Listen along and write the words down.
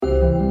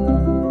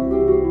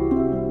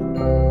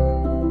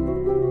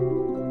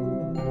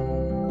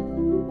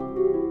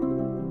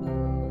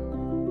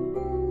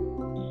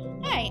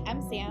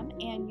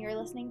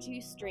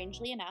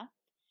early enough.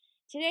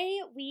 Today,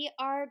 we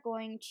are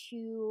going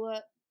to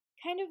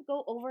kind of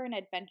go over an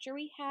adventure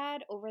we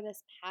had over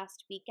this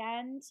past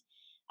weekend.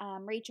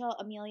 Rachel,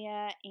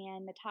 Amelia,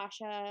 and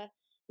Natasha,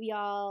 we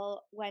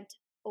all went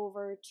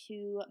over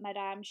to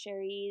Madame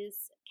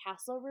Sherry's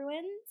castle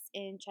ruins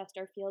in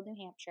Chesterfield, New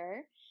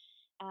Hampshire.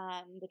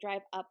 The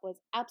drive up was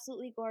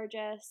absolutely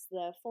gorgeous.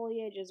 The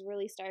foliage is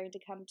really starting to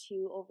come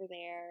to over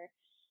there.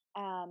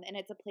 And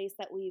it's a place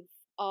that we've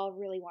all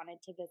really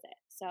wanted to visit.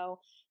 So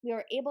we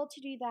were able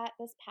to do that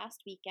this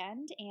past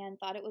weekend and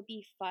thought it would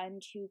be fun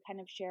to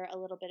kind of share a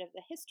little bit of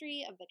the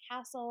history of the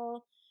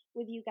castle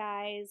with you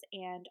guys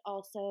and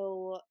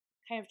also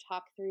kind of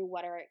talk through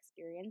what our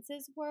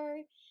experiences were.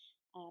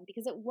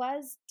 Because it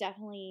was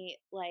definitely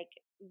like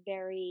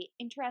very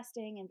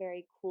interesting and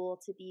very cool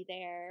to be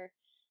there.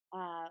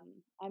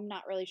 I'm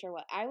not really sure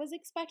what I was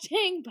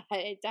expecting, but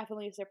it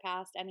definitely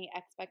surpassed any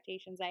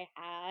expectations I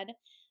had.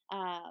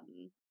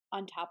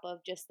 On top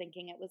of just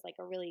thinking it was like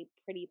a really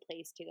pretty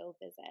place to go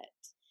visit.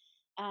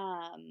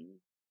 Um,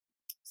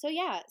 so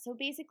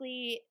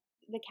basically,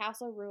 the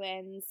castle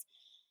ruins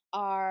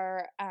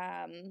are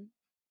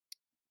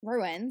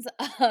ruins,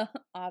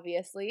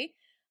 obviously,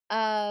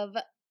 of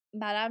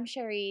Madame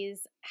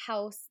Cherie's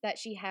house that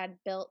she had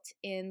built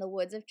in the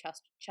woods of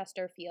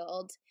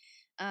Chesterfield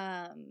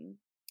um,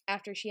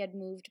 after she had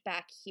moved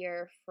back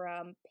here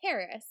from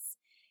Paris.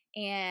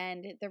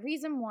 And the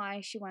reason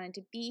why she wanted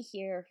to be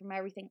here, from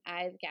everything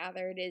I've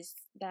gathered, is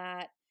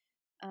that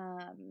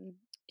um,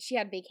 she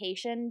had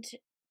vacationed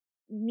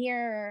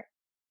near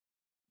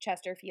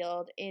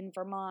Chesterfield in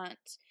Vermont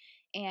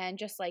and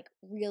just like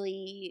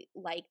really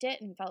liked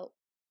it and felt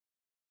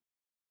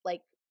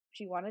like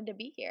she wanted to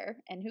be here,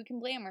 and who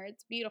can blame her?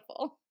 It's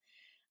beautiful.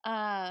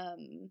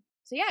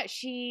 So yeah,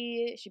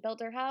 she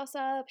built her house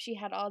up. She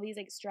had all these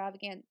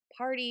extravagant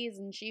parties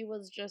and she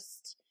was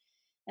just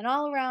an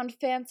all-around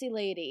fancy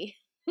lady.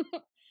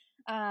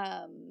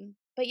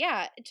 But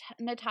yeah,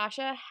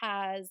 Natasha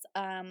has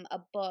a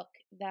book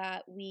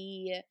that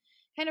we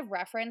kind of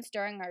referenced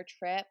during our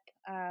trip.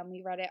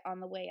 We read it on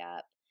the way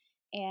up,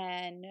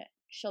 and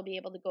she'll be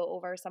able to go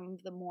over some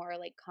of the more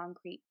like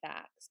concrete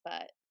facts.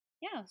 But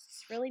yeah,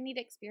 it's a really neat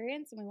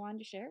experience, and we wanted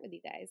to share it with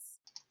you guys.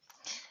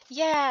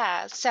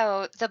 Yeah,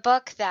 so the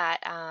book that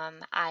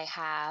I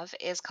have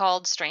is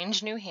called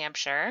Strange New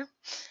Hampshire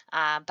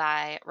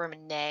by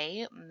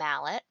Renee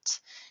Mallett.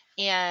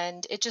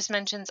 And it just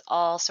mentions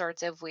all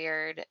sorts of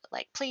weird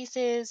like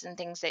places and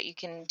things that you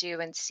can do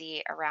and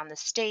see around the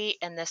state.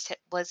 And this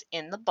was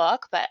in the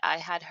book, but I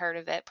had heard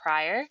of it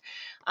prior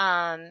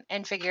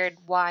and figured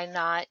why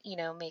not,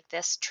 make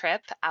this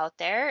trip out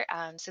there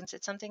since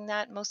it's something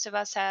that most of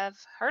us have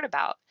heard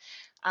about.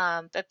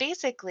 But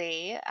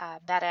basically,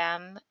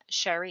 Madame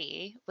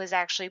Cherie was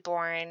actually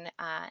born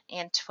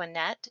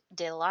Antoinette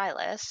de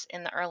Lilas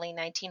in the early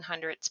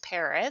 1900s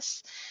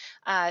Paris.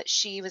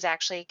 She was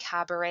actually a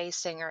cabaret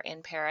singer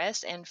in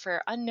Paris, and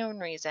for unknown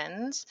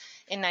reasons,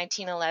 in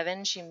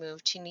 1911 she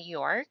moved to New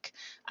York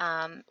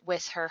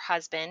with her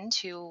husband,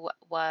 who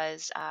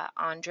was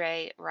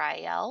Andre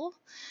Riel,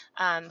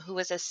 who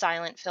was a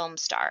silent film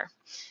star.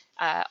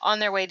 On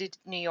their way to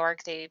New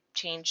York, they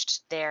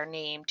changed their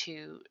name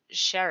to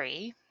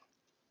Sherry,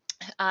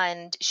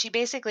 and she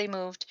basically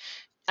moved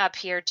up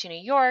here to New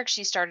York.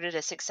 She started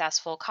a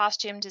successful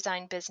costume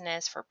design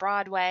business for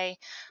Broadway.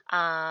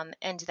 And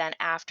then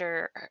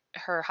after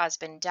her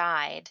husband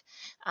died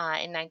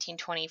in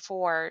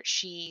 1924,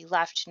 she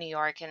left New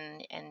York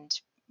and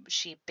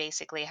she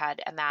basically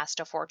had amassed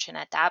a fortune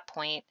at that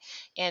point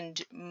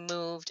and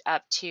moved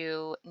up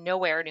to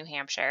Nowhere, New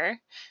Hampshire,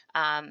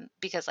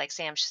 because, like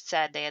Sam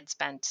said, they had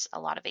spent a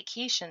lot of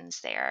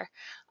vacations there.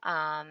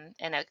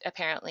 And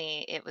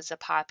apparently, it was a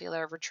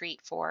popular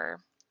retreat for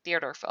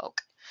theater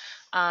folk.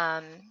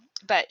 Um,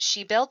 but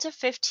she built a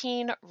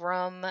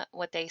 15-room,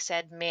 what they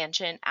said,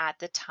 mansion at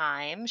the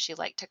time. She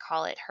liked to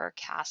call it her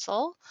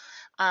castle.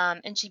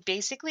 And she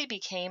basically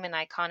became an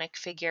iconic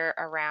figure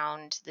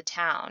around the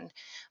town.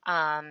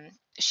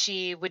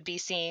 She would be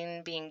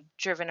seen being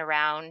driven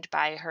around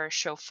by her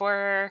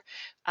chauffeur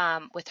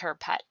with her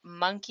pet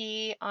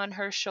monkey on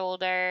her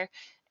shoulder,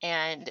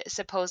 and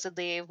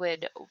supposedly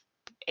would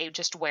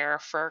just wear a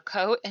fur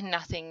coat and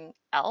nothing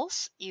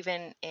else,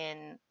 even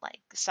in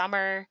like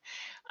summer.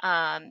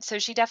 So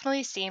she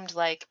definitely seemed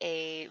like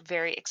a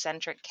very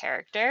eccentric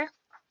character.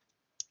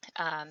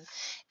 Um,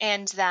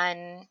 and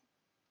then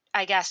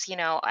I guess,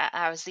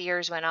 as the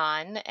years went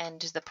on and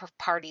the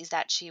parties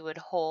that she would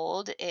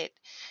hold, it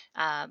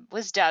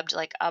was dubbed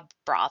like a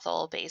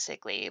brothel,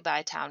 basically,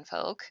 by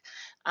townfolk.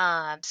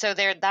 So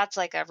that's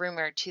like a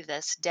rumor to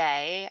this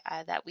day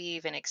that we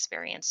even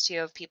experienced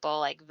too, of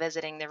people like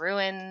visiting the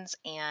ruins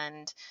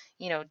and,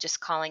 just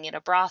calling it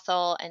a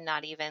brothel and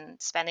not even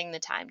spending the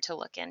time to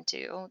look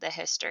into the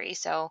history.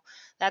 So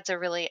that's a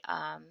really,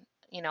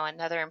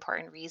 another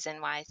important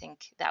reason why I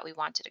think that we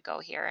wanted to go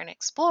here and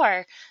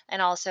explore,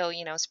 and also,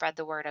 spread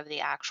the word of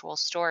the actual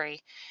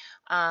story.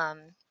 Um,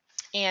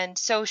 And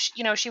so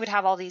she would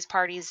have all these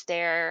parties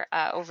there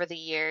over the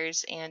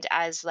years, and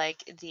as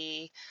like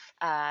the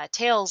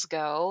tales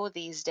go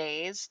these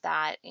days,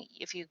 that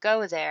if you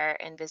go there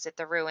and visit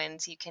the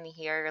ruins, you can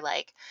hear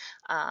like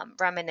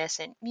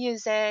reminiscent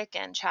music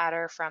and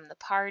chatter from the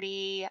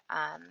party.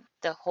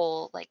 The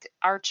whole like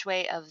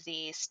archway of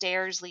the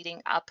stairs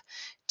leading up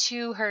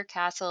to her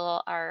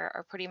castle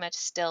are pretty much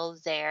still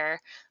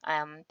there.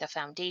 The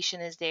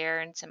foundation is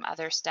there and some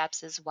other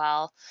steps as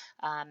well.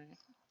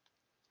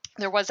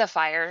 There was a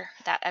fire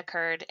that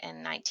occurred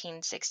in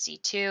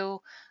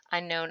 1962.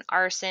 Unknown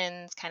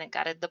arsons kind of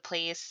gutted the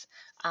place.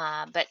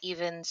 But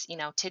even,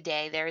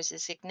 today, there's a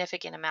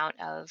significant amount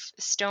of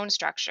stone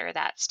structure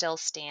that still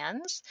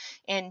stands,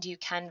 and you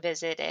can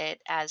visit it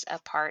as a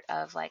part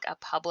of like a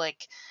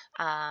public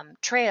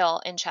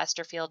trail in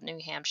Chesterfield, New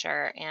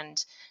Hampshire.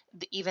 And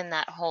even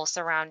that whole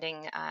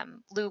surrounding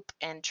loop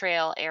and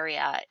trail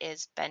area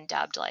is been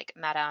dubbed like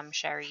Madame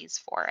Cherie's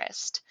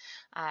Forest.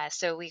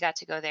 So we got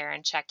to go there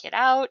and check it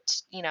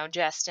out,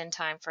 just in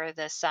time for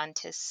the sun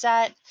to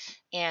set.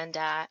 And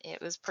it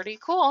was pretty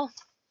cool.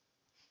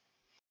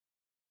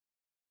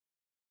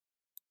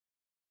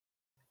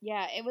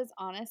 Yeah, it was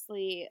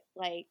honestly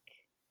like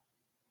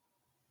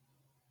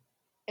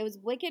it was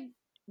wicked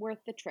worth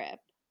the trip.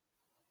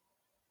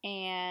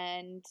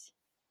 And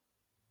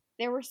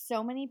there were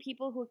so many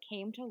people who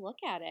came to look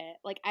at it.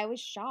 Like I was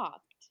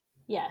shocked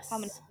how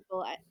many Yes.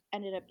 people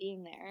ended up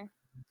being there.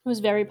 It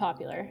was very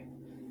popular.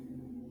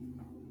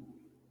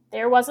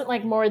 There wasn't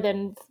like more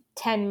than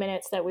 10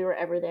 minutes that we were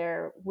ever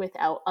there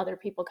without other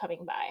people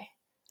coming by.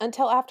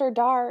 Until after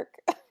dark.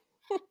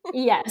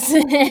 Yes.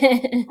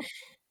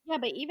 Yeah,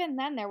 but even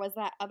then there was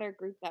that other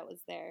group that was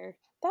there.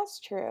 That's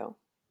true.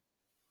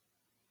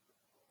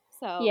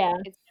 So Yeah.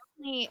 it's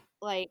definitely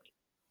like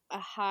a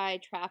high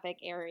traffic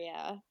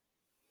area.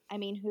 I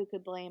mean, who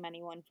could blame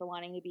anyone for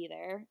wanting to be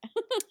there?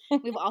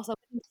 We've also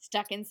been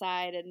stuck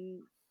inside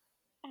and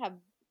have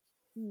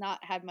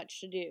not had much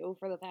to do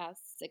for the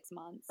past 6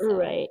 months. So.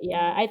 Right.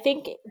 Yeah. I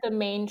think the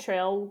main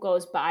trail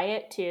goes by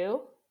it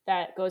too.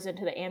 That goes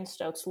into the Ann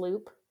Stokes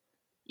Loop.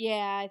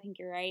 Yeah, I think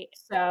you're right.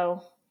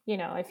 So,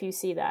 if you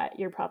see that,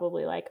 you're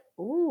probably like,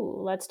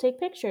 ooh, let's take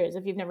pictures.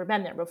 If you've never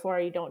been there before,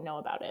 you don't know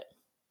about it.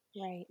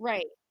 Right.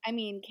 Right. I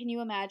mean, can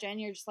you imagine?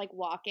 You're just like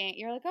walking.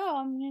 You're like, oh,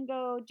 I'm going to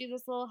go do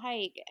this little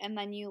hike. And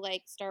then you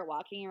like start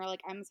walking. And you're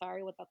like, I'm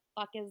sorry, what the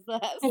fuck is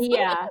this?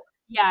 Yeah.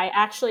 Yeah. I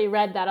actually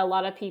read that a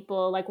lot of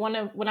people, like when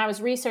I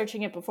was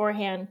researching it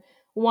beforehand,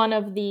 one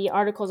of the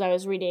articles I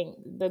was reading,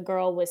 the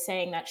girl was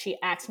saying that she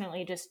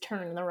accidentally just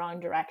turned in the wrong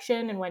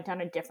direction and went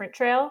down a different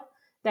trail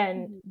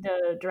than Mhm.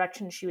 the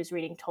direction she was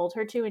reading told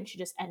her to. And she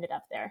just ended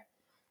up there.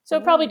 So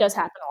it probably does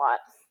happen a lot.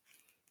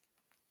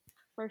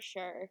 For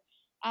sure.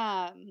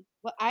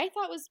 What I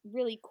thought was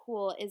really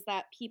cool is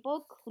that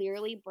people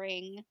clearly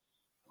bring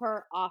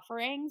her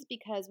offerings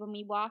because when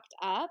we walked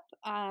up,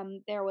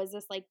 there was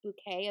this like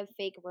bouquet of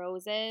fake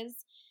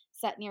roses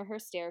set near her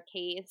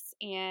staircase,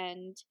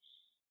 and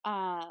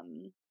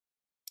um,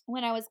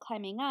 when I was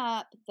climbing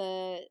up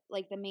the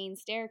main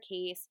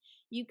staircase,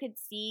 you could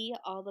see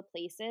all the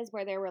places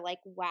where there were like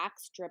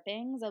wax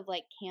drippings of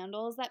like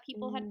candles that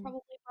people had Mm.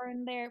 probably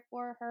burned there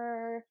for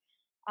her.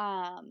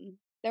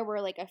 There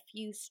were like a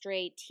few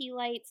stray tea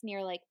lights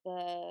near like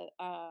the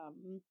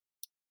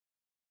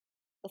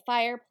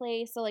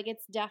fireplace. So like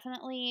it's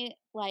definitely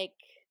like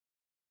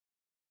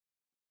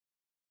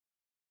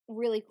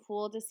really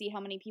cool to see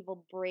how many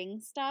people bring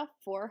stuff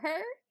for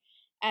her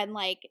and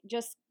like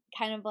just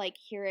kind of like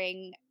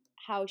hearing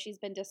how she's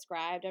been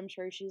described. I'm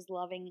sure she's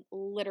loving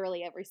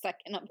literally every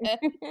second of it.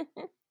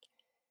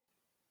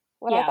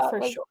 What I Yeah, thought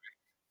for was sure.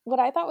 what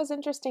I thought was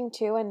interesting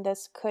too, and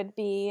this could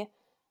be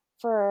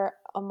for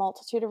a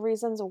multitude of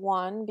reasons.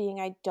 One being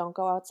I don't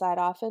go outside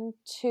often.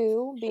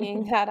 Two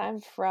being that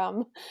I'm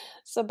from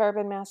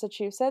suburban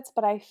Massachusetts,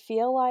 but I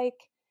feel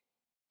like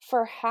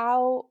for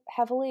how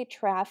heavily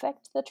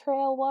trafficked the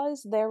trail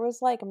was, there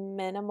was like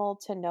minimal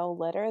to no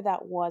litter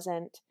that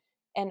wasn't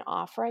an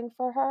offering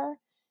for her.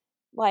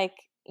 Like,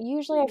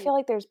 usually I Ooh. feel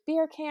like there's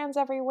beer cans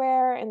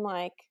everywhere and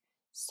like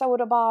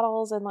soda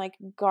bottles and like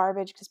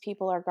garbage because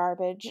people are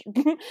garbage.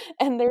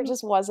 And there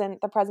just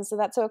wasn't the presence of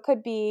that. So it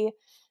could be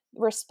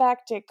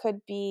respect, it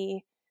could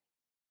be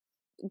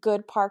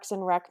good parks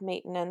and rec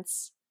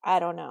maintenance. I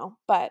don't know.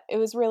 But it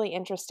was really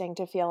interesting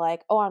to feel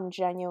like, oh, I'm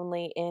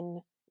genuinely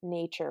in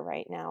nature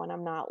right now and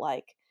I'm not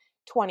like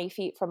 20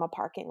 feet from a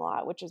parking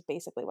lot, which is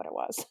basically what it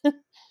was.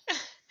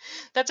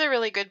 That's a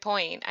really good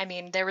point. I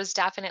mean, there was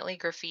definitely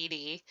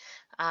graffiti,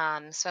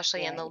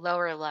 especially in the Right.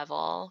 lower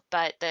level,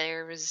 but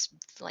there was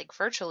like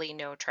virtually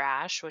no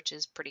trash, which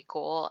is pretty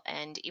cool.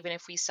 And even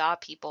if we saw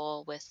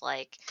people with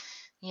like,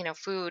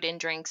 food and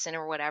drinks and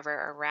or whatever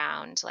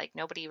around, like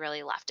nobody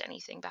really left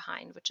anything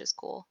behind, which is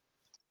cool.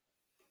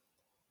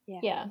 Yeah.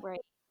 Yeah,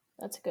 Right.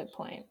 that's a good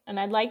point. And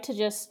I'd like to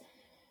just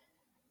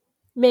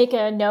make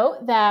a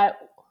note that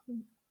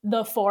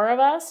the four of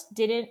us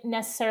didn't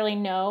necessarily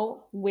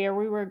know where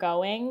we were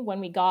going when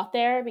we got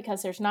there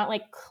because there's not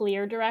like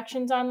clear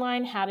directions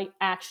online how to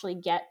actually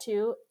get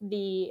to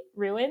the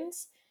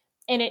ruins.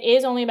 And it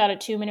is only about a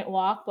 2-minute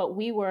walk, but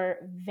we were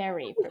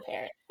very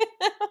prepared.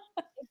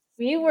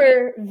 We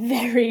were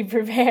very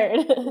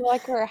prepared.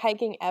 Like we're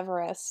hiking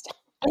Everest.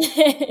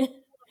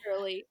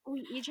 Literally,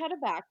 we each had a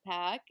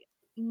backpack.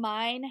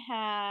 Mine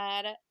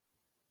had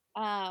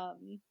a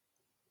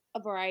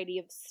variety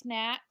of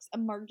snacks,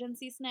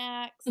 emergency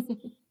snacks,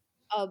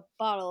 a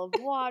bottle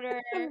of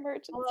water,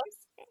 Emergency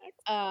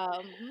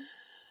snacks.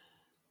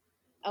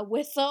 a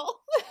whistle,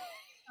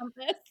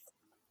 compass.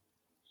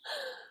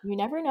 You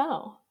never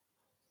know.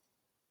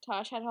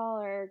 Tosh had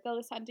all her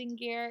ghost hunting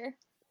gear.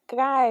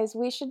 Guys,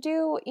 we should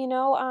do,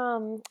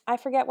 I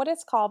forget what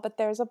it's called, but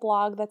there's a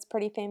blog that's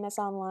pretty famous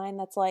online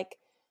that's like,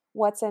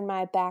 what's in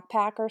my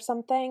backpack or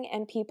something,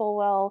 and people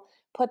will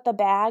put the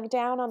bag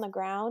down on the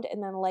ground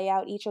and then lay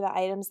out each of the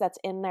items that's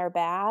in their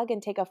bag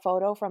and take a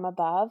photo from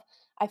above.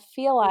 I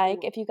feel like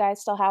if you guys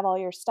still have all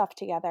your stuff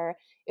together,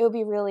 it would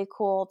be really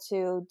cool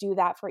to do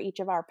that for each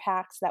of our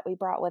packs that we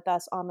brought with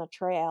us on the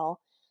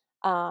trail.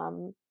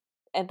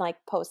 And like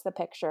post the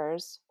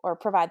pictures or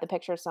provide the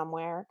pictures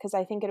somewhere, because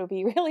I think it would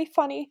be really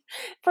funny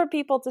for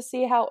people to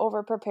see how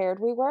over prepared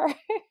we were.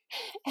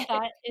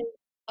 That is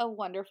a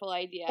wonderful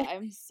idea.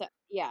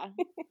 Yeah,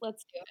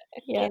 let's do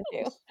it. Yeah.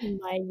 Can do.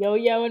 My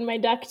yo-yo and my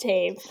duct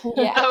tape.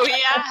 Yeah. Oh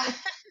yeah.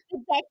 The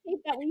duct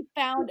tape that we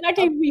found. Duct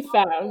tape we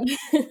found.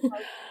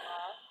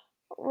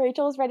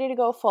 Rachel's ready to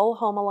go full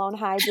Home Alone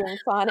hijinks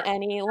on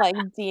any like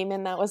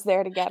demon that was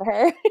there to get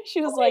her.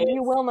 She was like,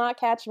 "You will not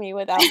catch me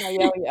without my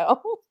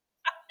yo-yo."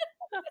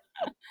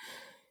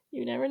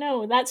 You never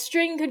know. That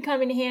string could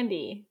come in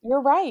handy.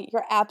 You're right.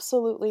 You're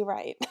absolutely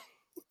right.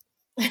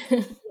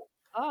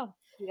 Oh,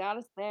 you got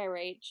us there,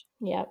 Rach.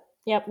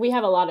 Yep. We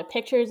have a lot of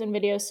pictures and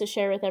videos to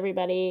share with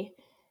everybody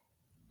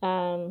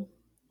on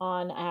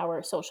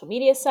our social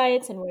media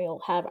sites, and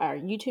we'll have our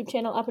YouTube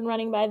channel up and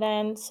running by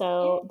then.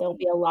 So there'll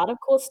be a lot of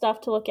cool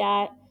stuff to look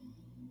at.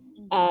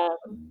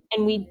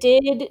 And we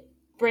did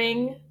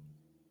bring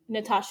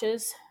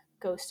Natasha's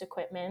ghost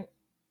equipment.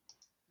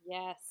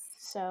 Yes.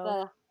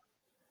 So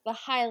the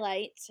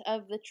highlight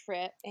of the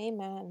trip.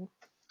 Amen.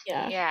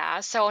 Yeah,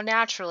 so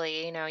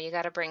naturally, you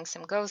got to bring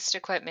some ghost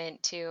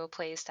equipment to a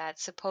place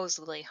that's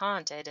supposedly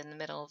haunted in the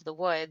middle of the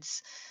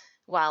woods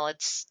while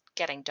it's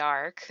getting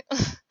dark.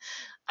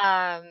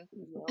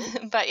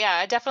 But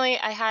yeah, definitely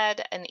I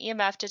had an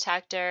EMF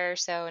detector,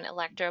 so an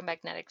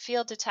electromagnetic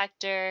field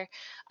detector.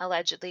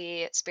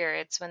 Allegedly,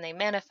 spirits, when they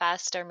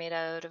manifest, are made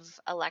out of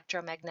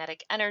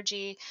electromagnetic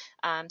energy.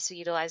 So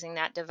utilizing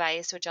that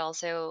device, which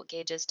also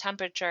gauges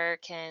temperature,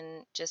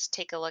 can just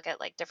take a look at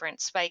like different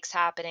spikes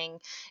happening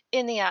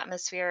in the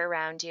atmosphere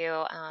around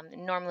you.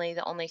 Normally,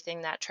 the only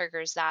thing that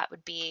triggers that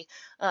would be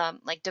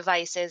like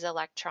devices,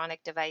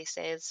 electronic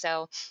devices.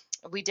 So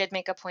we did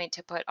make a point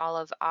to put all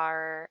of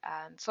our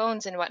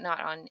phones and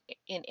whatnot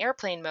in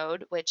airplane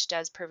mode, which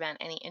does prevent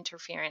any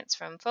interference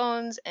from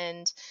phones.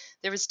 And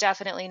there was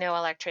definitely no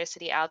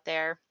electricity out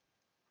there.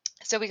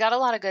 So we got a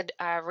lot of good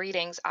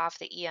readings off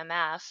the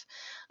EMF.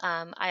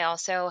 I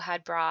also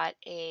had brought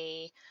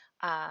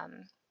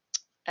um,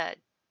 a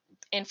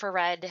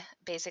infrared,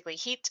 basically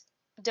heat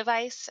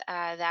device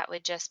that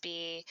would just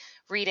be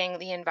reading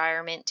the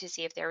environment to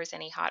see if there was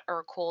any hot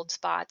or cold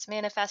spots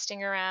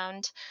manifesting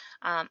around.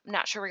 I'm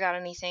not sure we got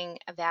anything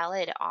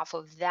valid off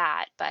of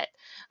that, but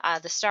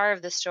the star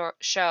of the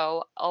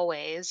show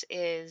always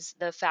is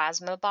the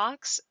Phasma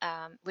box,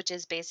 which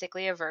is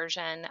basically a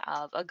version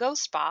of a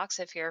ghost box.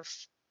 If you're,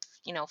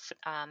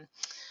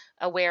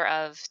 aware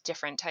of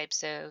different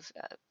types of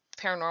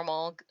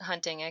paranormal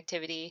hunting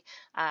activity,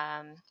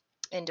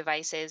 and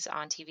devices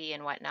on TV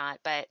and whatnot.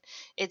 But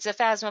it's a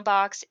Phasma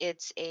box.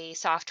 It's a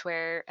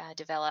software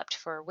developed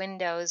for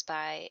Windows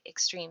by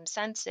Extreme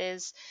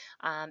Senses.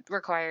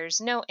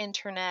 Requires no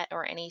internet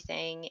or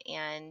anything,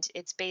 and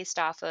it's based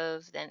off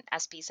of an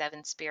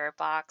SP7 Spirit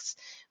box,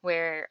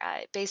 where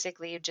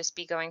basically you'd just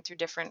be going through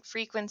different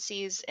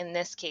frequencies. In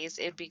this case,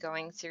 it'd be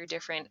going through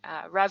different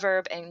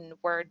reverb and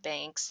word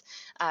banks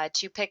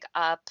to pick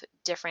up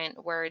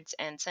different words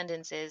and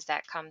sentences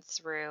that come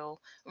through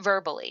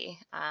verbally,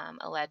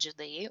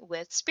 allegedly,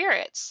 with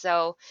spirits.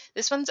 So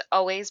this one's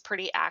always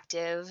pretty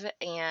active,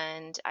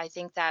 and I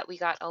think that we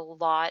got a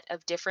lot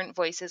of different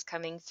voices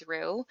coming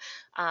through.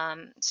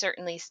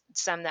 Certainly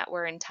some that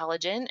were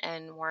intelligent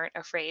and weren't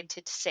afraid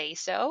to say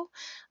so.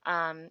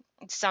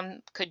 Some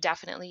could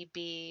definitely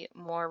be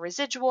more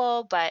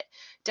residual, but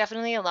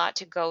definitely a lot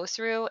to go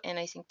through. And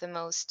I think the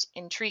most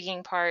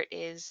intriguing part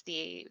is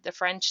the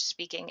French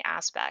speaking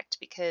aspect,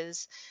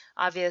 because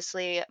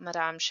obviously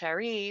Madame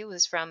Cherie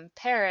was from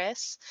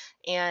Paris,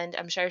 and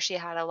I'm sure she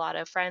had a lot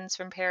of friends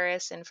from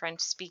Paris and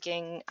French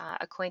speaking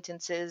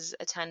acquaintances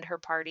attend her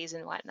parties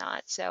and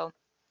whatnot. So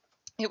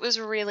it was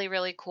really,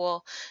 really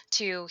cool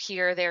to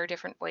hear their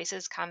different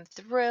voices come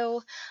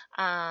through.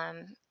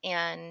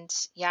 And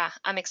yeah,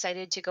 I'm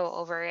excited to go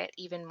over it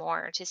even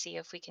more to see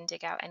if we can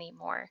dig out any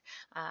more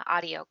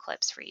audio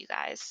clips for you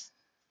guys.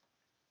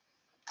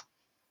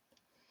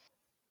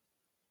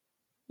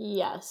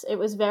 Yes, it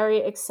was very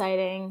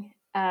exciting.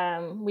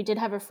 We did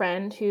have a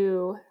friend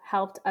who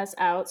helped us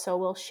out, so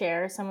we'll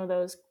share some of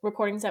those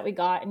recordings that we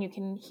got, and you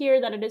can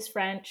hear that it is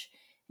French.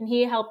 And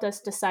he helped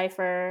us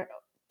decipher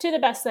to the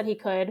best that he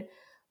could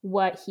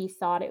what he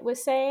thought it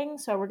was saying.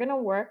 So we're going to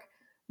work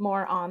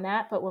more on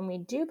that. But when we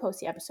do post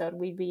the episode,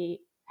 we'd be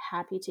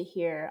happy to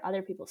hear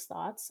other people's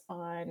thoughts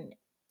on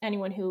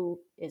anyone who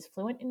is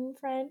fluent in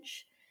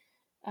French.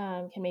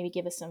 Can maybe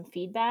give us some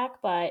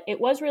feedback. But it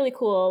was really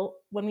cool.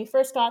 When we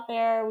first got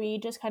there, we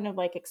just kind of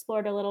like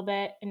explored a little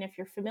bit. And if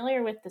you're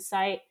familiar with the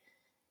site,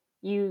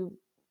 you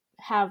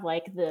have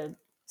like the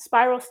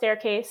spiral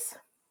staircase.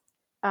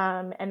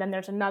 And then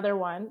there's another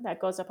one that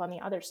goes up on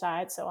the other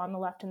side, so on the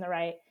left and the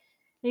right.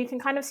 And you can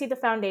kind of see the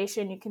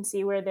foundation. You can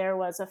see where there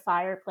was a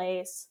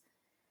fireplace.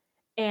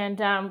 And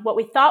what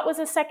we thought was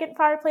a second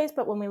fireplace,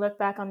 but when we look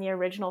back on the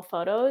original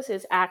photos,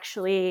 is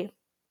actually,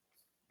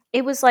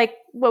 it was like,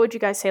 what would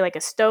you guys say, like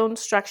a stone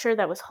structure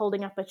that was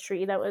holding up a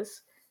tree that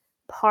was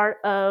part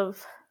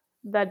of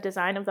the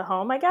design of the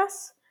home, I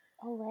guess.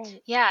 Oh,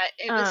 right. Yeah,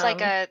 it was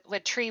like a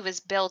tree was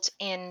built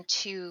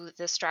into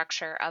the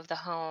structure of the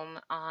home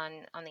on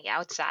the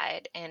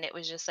outside, and it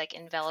was just like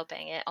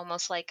enveloping it,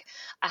 almost like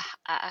a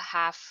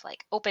half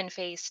like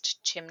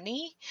open-faced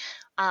chimney.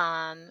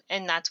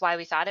 And that's why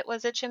we thought it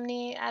was a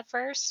chimney at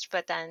first,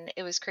 but then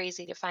it was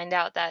crazy to find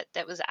out that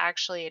that was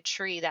actually a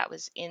tree that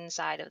was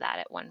inside of that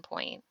at one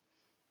point.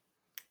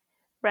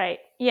 Right.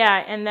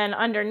 Yeah, and then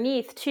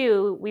underneath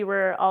too, we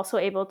were also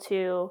able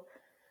to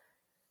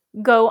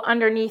go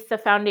underneath the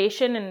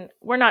foundation, and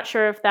we're not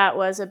sure if that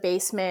was a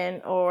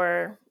basement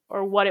or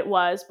what it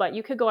was, but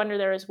you could go under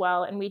there as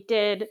well. And we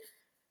did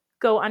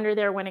go under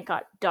there when it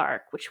got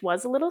dark, which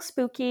was a little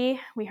spooky.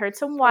 We heard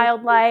some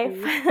wildlife,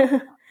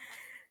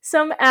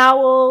 some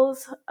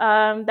owls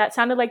that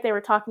sounded like they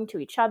were talking to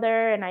each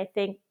other, and I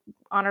think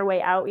on our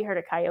way out we heard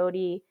a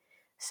coyote.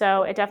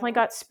 So it definitely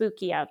got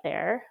spooky out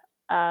there.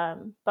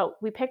 But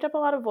we picked up a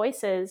lot of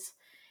voices,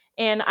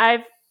 and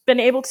I've been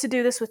able to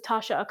do this with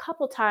Tasha a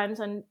couple times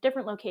on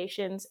different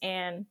locations,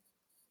 and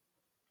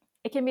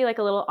it can be like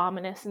a little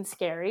ominous and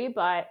scary,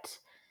 but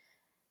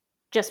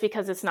just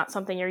because it's not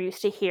something you're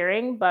used to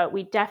hearing. But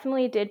we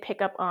definitely did pick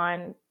up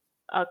on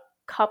a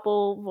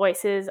couple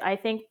voices. I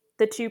think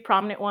the two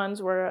prominent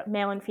ones were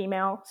male and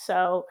female,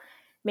 so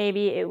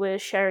maybe it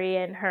was Sherry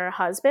and her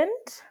husband.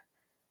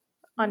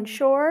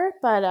 Unsure,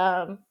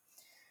 but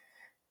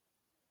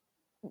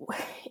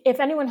if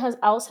anyone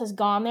else has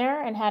gone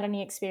there and had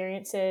any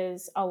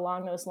experiences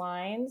along those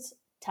lines,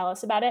 tell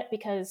us about it,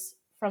 because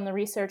from the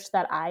research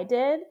that I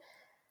did,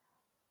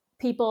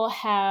 people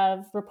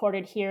have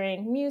reported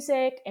hearing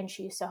music, and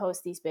she used to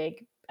host these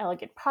big,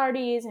 elegant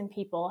parties, and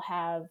people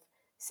have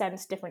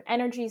sensed different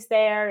energies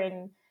there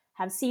and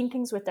have seen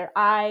things with their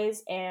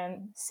eyes.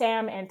 And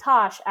Sam and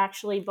Tosh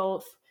actually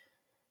both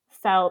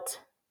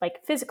felt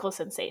like physical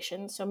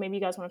sensations. So maybe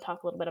you guys want to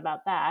talk a little bit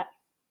about that.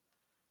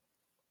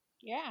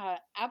 Yeah,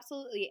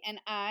 absolutely. And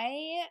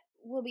I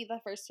will be the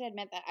first to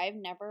admit that I've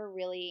never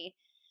really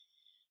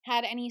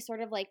had any sort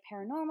of like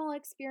paranormal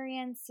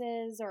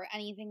experiences or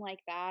anything like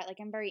that. Like,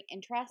 I'm very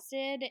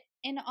interested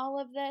in all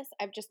of this.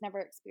 I've just never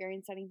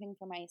experienced anything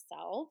for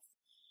myself.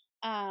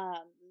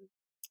 Um,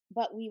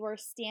 but we were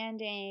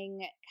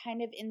standing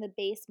kind of in the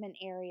basement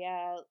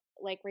area,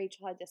 like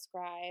Rachel had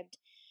described.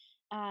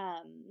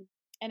 Um,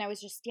 and I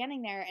was just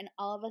standing there, and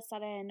all of a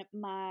sudden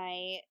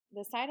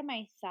the side of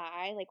my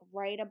thigh, like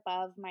right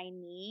above my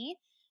knee,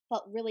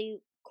 felt really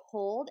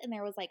cold, and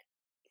there was like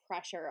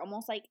pressure,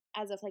 almost like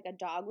as if like a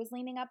dog was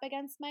leaning up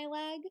against my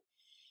leg.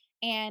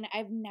 And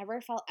I've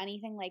never felt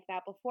anything like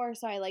that before.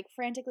 So I like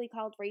frantically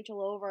called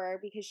Rachel over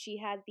because she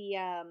had the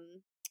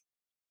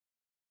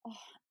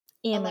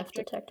EMF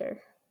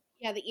detector.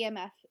 Yeah, the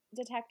EMF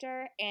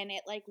detector, and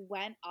it like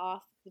went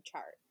off the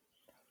chart.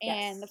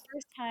 Yes. And the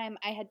first time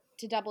I had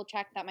to double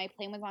check that my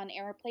plane was on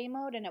airplane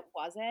mode, and it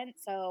wasn't.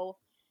 So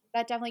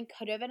that definitely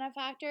could have been a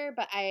factor.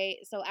 But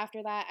so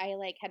after that, I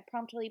like had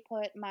promptly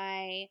put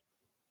my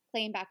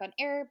plane back on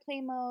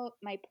airplane mode.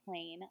 My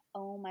plane.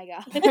 Oh my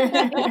God.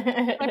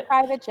 A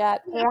private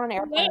jet. We're on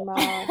airplane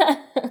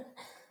mode.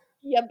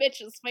 Yeah,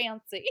 bitch is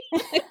fancy.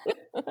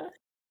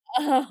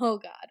 Oh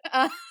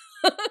God.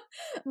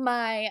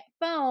 My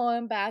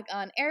phone back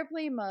on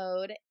airplane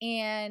mode,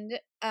 and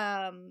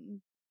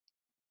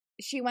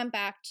she went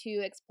back to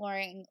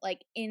exploring like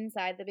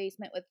inside the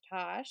basement with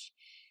Tosh.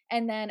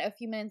 And then a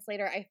few minutes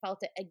later, I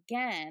felt it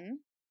again.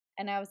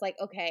 And I was like,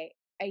 okay,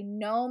 I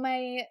know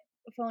my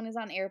phone is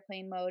on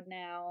airplane mode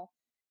now.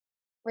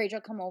 Rachel,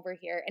 come over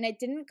here. And it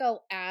didn't go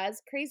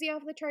as crazy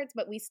off the charts,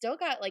 but we still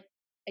got like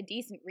a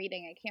decent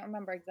reading. I can't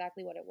remember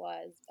exactly what it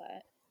was,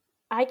 but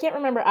I can't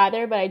remember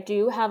either, but I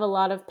do have a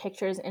lot of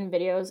pictures and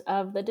videos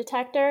of the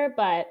detector.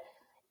 But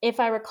if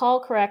I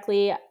recall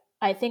correctly,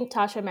 I think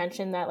Tasha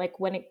mentioned that like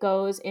when it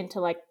goes into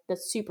like the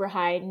super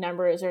high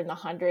numbers or in the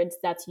hundreds,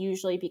 that's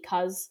usually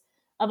because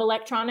of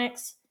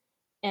electronics,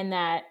 and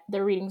that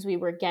the readings we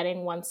were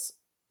getting once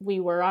we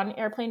were on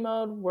airplane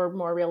mode were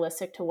more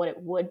realistic to what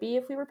it would be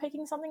if we were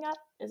picking something up.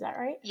 Is that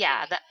right?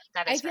 Yeah, that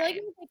I is feel like right.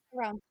 it was like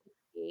around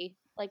 60,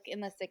 like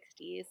in the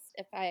 60s,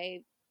 if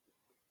I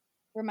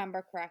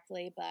remember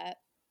correctly. But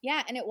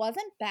yeah, and it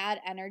wasn't bad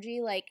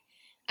energy. Like,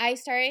 I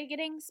started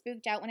getting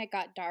spooked out when it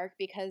got dark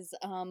because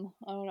I don't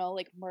know,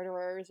 like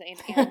murderers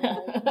and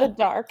animals The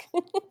dark.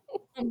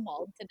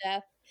 mauled to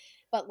death.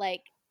 But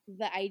like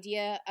the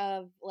idea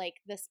of like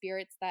the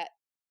spirits that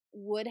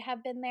would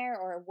have been there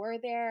or were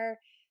there,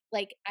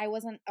 like I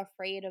wasn't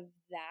afraid of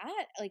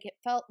that. Like it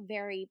felt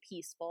very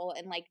peaceful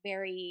and like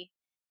very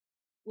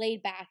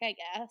laid back, I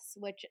guess,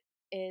 which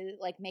is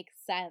like makes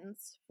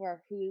sense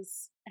for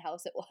whose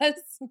house it was.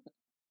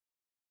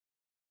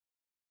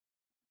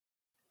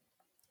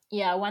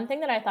 Yeah, one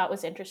thing that I thought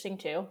was interesting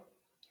too,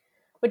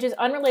 which is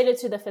unrelated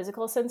to the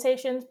physical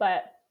sensations,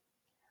 but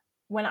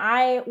when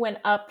I went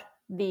up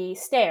the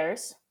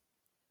stairs,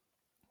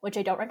 which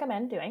I don't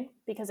recommend doing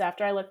because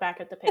after I look back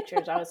at the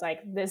pictures, I was like,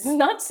 this is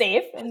not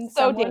safe and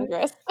So someone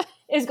dangerous.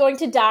 is going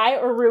to die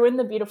or ruin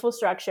the beautiful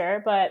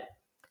structure. But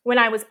when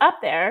I was up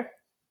there,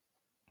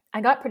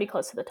 I got pretty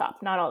close to the top,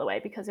 not all the way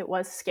because it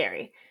was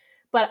scary.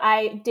 But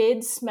I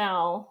did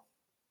smell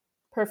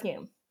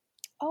perfume.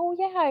 Oh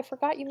yeah, I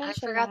forgot you I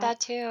mentioned forgot that. that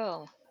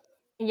too.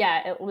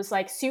 Yeah, it was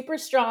like super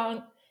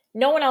strong.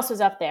 No one else was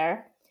up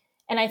there.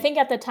 And I think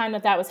at the time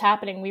that that was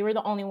happening, we were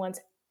the only ones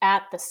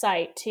at the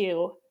site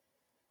too.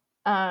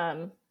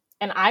 And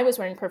I was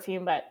wearing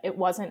perfume, but it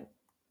wasn't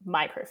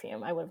my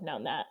perfume. I would have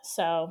known that.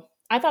 So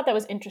I thought that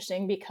was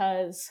interesting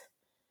because,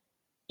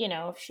 you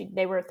know,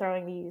 they were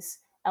throwing these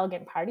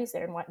elegant parties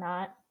there and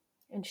whatnot,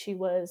 and she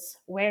was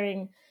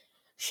wearing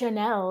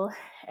Chanel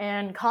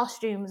and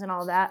costumes and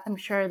all that. I'm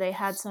sure they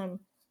had some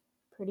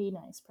pretty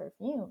nice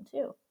perfume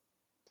too.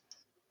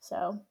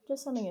 So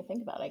just something to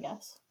think about, I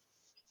guess.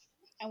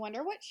 I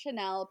wonder what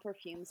Chanel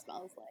perfume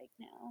smells like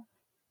now.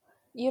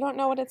 You don't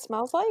know what it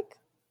smells like?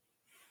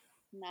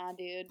 Nah,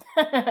 dude.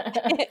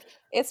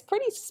 It's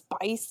pretty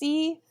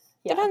spicy.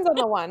 Yeah. Depends on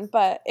the one,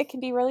 but it can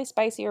be really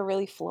spicy or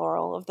really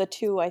floral. Of the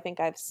two, I think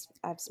I've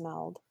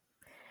smelled.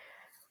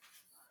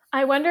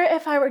 I wonder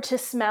if I were to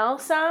smell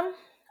some.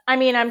 I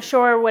mean, I'm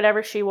sure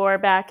whatever she wore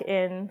back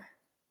in,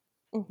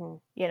 Mm-hmm.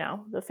 you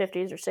know, the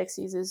 50s or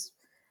 60s is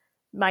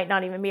might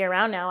not even be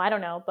around now. I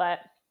don't know, but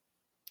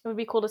it would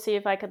be cool to see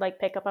if I could like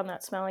pick up on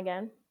that smell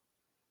again.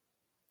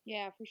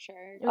 Yeah, for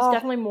sure. It was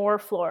definitely more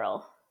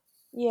floral.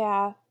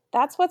 Yeah,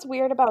 that's what's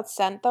weird about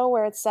scent though,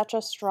 where it's such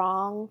a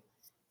strong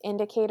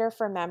indicator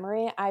for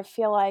memory. I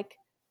feel like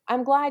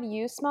I'm glad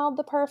you smelled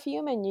the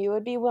perfume and you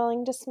would be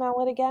willing to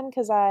smell it again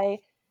because I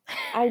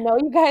know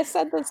you guys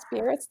said the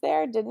spirits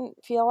there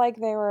didn't feel like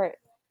they were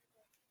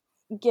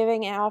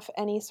giving off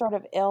any sort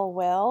of ill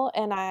will,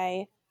 and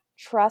I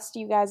trust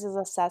you guys'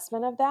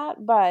 assessment of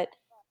that, but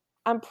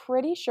I'm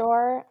pretty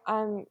sure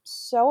I'm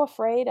so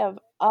afraid of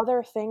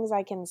other things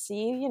I can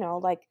see, you know,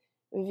 like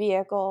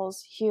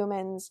vehicles,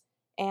 humans,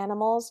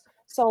 animals.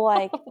 So,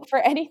 like, for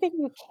anything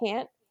you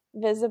can't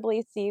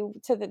visibly see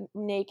to the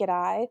naked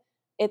eye,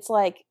 it's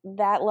like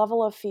that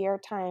level of fear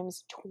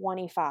times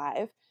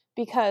 25.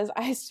 Because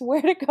I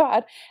swear to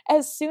God,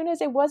 as soon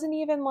as it wasn't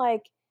even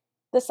like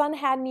the sun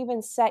hadn't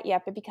even set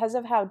yet, but because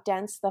of how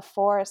dense the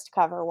forest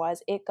cover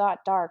was, it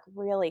got dark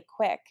really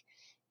quick.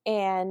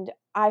 And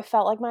I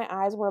felt like my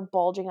eyes were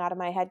bulging out of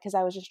my head because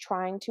I was just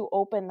trying to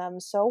open them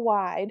so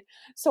wide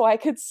so I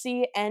could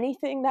see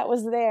anything that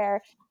was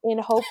there in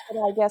hopes that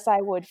I guess I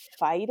would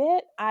fight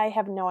it. I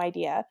have no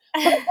idea.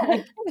 But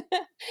like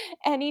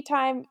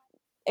anytime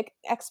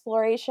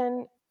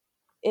exploration,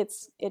 it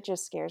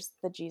just scares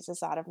the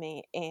Jesus out of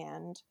me.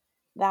 And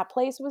that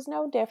place was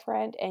no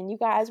different. And you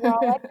guys were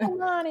all like,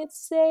 come on, it's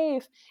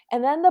safe.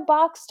 And then the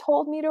box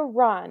told me to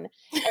run.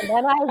 And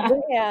then I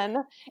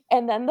ran.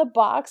 And then the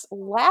box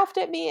laughed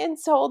at me and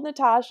told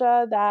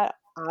Natasha that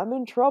I'm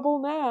in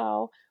trouble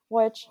now,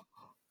 which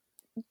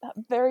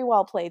very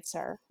well played,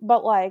 sir.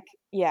 But like,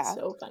 yeah,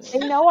 So funny.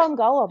 they know I'm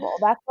gullible.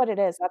 That's what it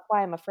is. That's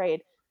why I'm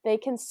afraid. They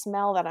can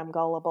smell that I'm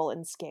gullible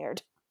and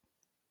scared.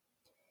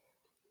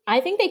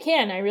 I think they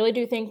can. I really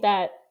do think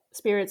that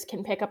spirits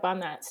can pick up on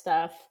that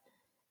stuff.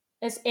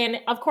 And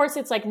of course,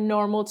 it's like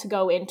normal to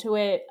go into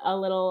it a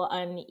little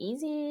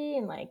uneasy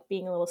and like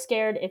being a little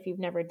scared if you've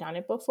never done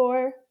it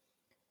before.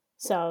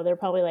 So they're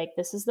probably like,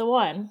 this is the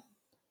one.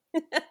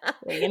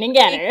 We're going to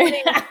get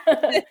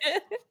her.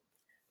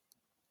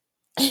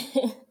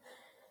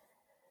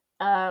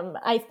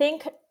 I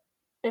think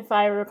if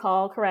I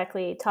recall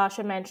correctly,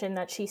 Tasha mentioned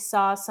that she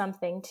saw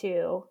something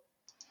too.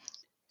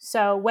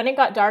 So when it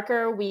got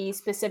darker, we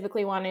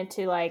specifically wanted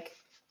to like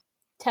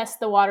test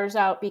the waters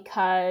out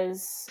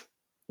because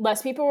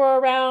less people were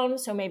around,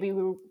 so maybe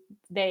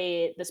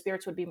the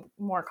spirits would be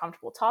more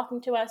comfortable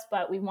talking to us.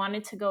 But we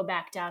wanted to go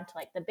back down to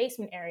like the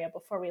basement area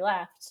before we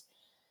left.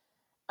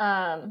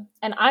 And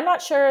I'm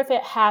not sure if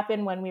it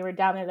happened when we were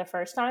down there the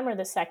first time or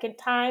the second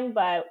time,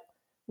 but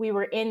we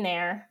were in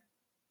there,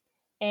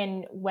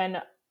 and when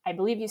I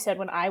believe you said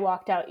when I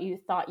walked out, you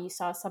thought you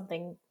saw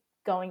something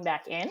going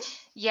back in?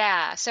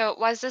 Yeah, so it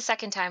was the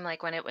second time,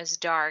 like when it was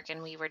dark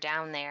and we were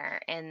down there,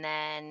 and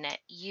then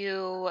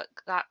you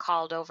got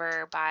called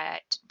over by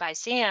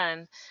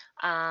Sam,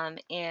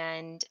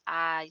 and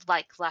I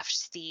like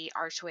left the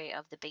archway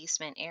of the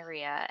basement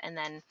area, and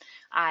then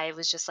I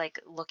was just like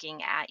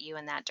looking at you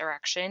in that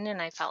direction,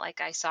 and I felt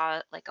like I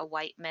saw like a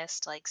white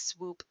mist like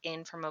swoop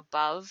in from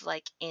above,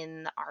 like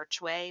in the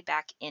archway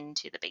back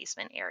into the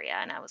basement area,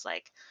 and I was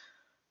like,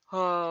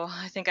 oh,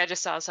 I think I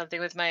just saw something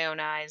with my own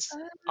eyes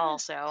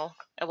also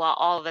while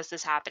all of this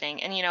is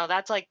happening. And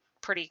that's like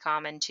pretty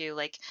common too.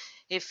 Like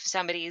if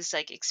somebody's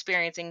like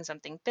experiencing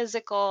something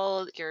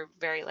physical, you're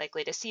very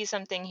likely to see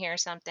something, hear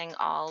something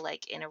all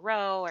like in a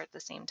row or at the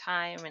same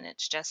time. And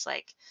it's just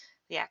like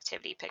the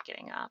activity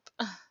picking up.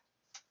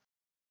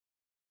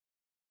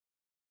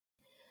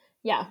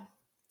 Yeah,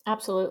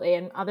 absolutely.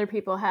 And other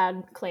people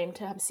had claimed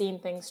to have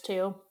seen things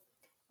too.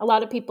 A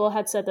lot of people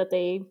had said that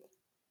they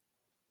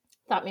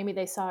thought maybe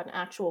they saw an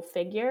actual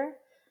figure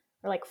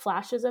or like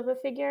flashes of a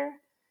figure.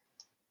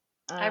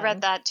 I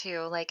read that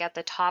too, like at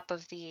the top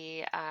of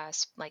the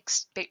like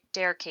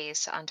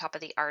staircase on top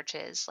of the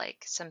arches,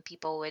 like some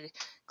people would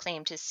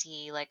claim to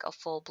see like a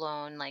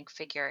full-blown like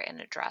figure in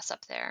a dress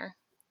up there.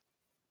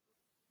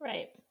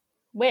 Right.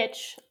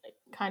 Which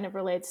kind of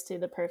relates to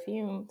the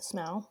perfume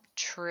smell.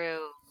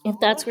 True. If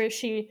that's where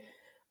she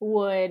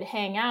would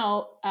hang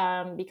out,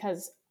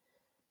 because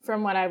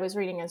from what I was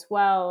reading as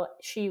well,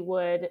 she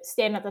would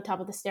stand at the top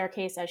of the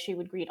staircase as she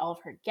would greet all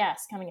of her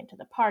guests coming into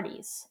the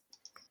parties.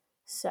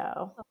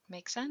 So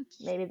Makes sense.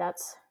 maybe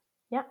that's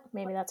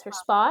her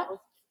spot.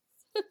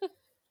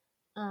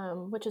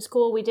 Which is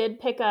cool. We did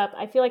pick up,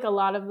 I feel like a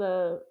lot of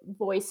the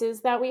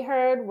voices that we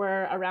heard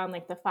were around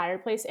like the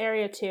fireplace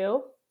area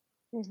too.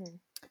 Mm-hmm.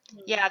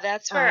 Yeah,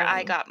 that's where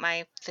I got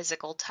my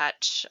physical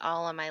touch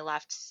all on my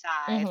left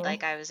side. Mhm.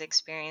 Like I was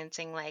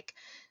experiencing like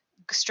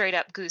straight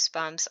up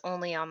goosebumps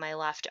only on my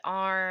left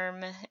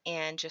arm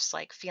and just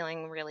like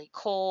feeling really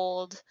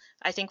cold.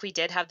 I think we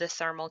did have the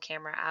thermal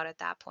camera out at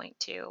that point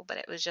too, but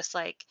it was just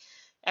like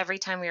every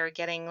time we were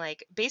getting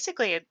like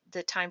basically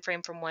the time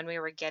frame from when we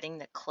were getting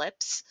the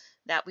clips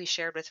that we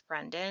shared with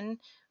Brendan,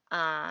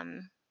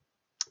 um,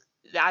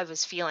 I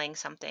was feeling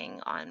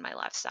something on my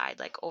left side,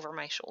 like over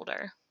my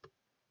shoulder.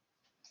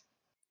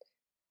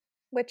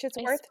 Which it's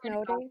I worth swear to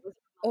God, noting. those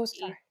Oh, are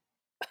sorry.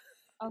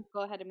 Oh,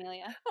 go ahead,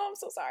 Amelia. Oh, I'm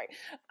so sorry.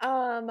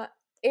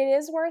 It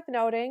is worth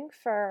noting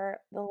for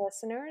the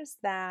listeners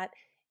that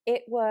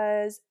it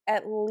was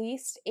at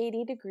least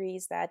 80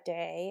 degrees that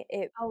day.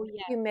 Oh,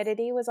 yes.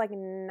 Humidity was like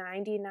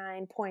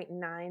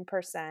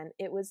 99.9%.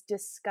 It was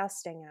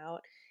disgusting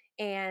out.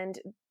 And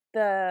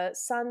the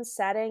sun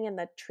setting and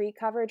the tree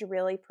coverage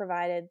really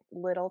provided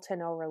little to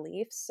no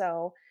relief.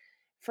 So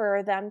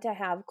for them to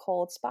have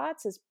cold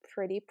spots is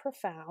pretty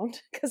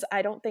profound because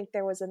I don't think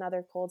there was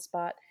another cold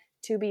spot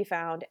to be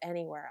found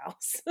anywhere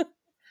else.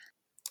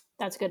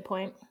 That's a good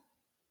point.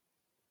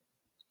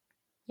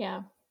 Yeah.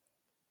 It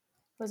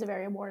was a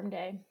very warm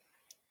day.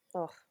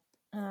 Ugh.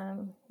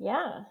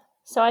 Yeah.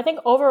 So I think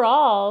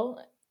overall,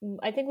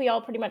 I think we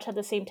all pretty much had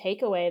the same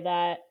takeaway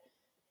that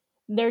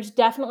there's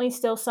definitely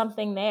still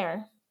something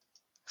there.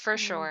 For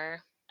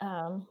sure.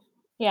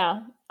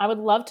 Yeah. I would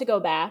love to go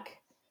back.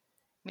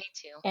 Me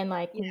too. And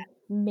like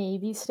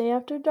maybe stay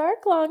after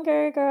dark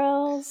longer,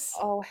 girls.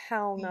 Oh,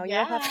 hell no.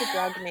 Yeah. You'll have to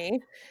drug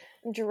me.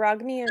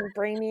 Drug me and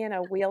bring me in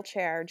a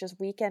wheelchair, just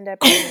weekend at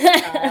Bernie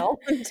style,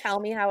 and tell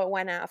me how it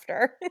went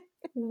after.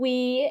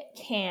 We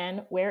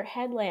can wear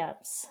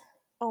headlamps.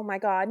 Oh my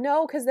God.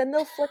 No, because then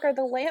they'll flicker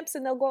the lamps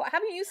and they'll go,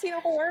 haven't you seen a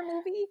horror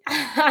movie?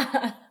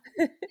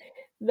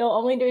 They'll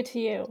only do it to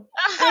you.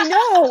 I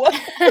know.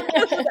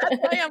 That's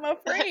why I'm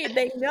afraid.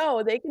 They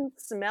know. They can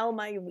smell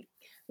my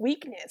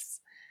weakness.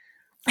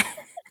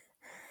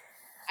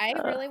 I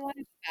really want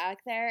to go back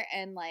there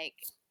and like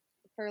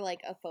for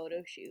like a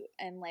photo shoot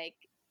and like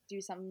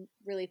do some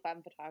really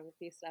fun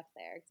photography stuff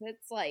there. 'Cause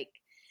it's like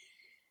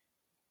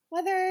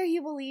whether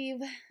you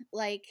believe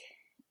like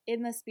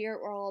in the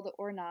spirit world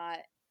or not,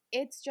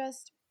 it's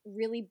just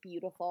really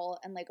beautiful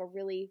and like a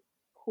really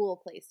cool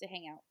place to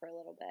hang out for a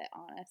little bit,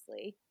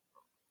 honestly.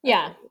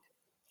 Yeah,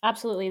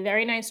 absolutely.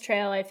 Very nice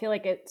trail. I feel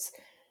like it's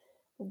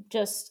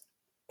just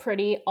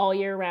pretty all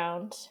year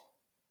round.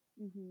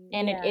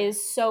 And it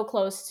is so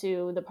close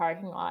to the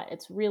parking lot.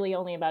 It's really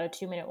only about a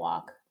 2-minute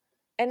walk.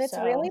 And it's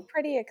really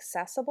pretty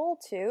accessible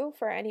too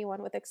for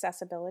anyone with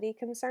accessibility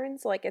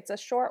concerns. Like it's a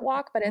short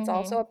walk, but it's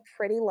also a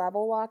pretty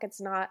level walk. It's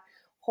not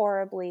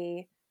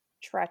horribly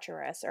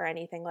treacherous or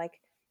anything.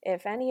 Like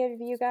if any of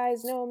you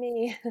guys know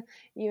me,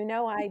 you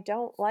know I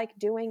don't like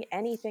doing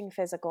anything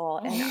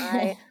physical, and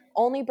I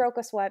only broke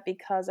a sweat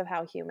because of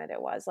how humid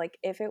it was. Like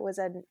if it was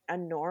a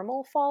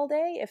normal fall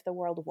day, if the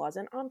world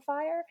wasn't on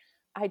fire,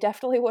 I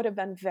definitely would have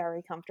been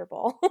very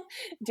comfortable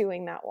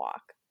doing that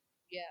walk.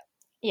 Yeah.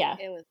 Yeah.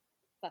 It was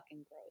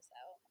fucking gross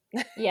out.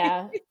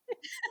 Yeah.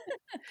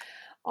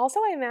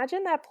 Also, I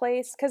imagine that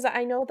place because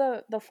I know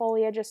the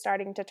foliage is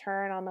starting to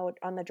turn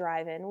on the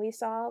drive-in. We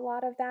saw a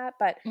lot of that,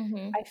 but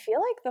Mm-hmm. I feel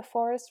like the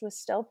forest was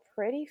still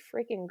pretty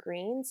freaking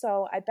green.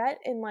 So I bet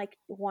in like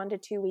 1 to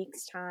 2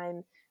 weeks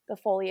time, the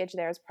foliage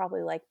there is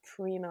probably like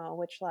primo,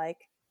 which like,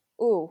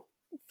 ooh,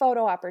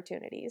 photo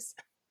opportunities.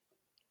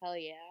 Hell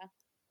yeah.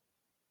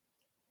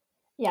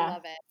 Yeah,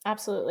 Love it.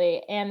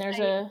 absolutely. And there's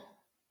I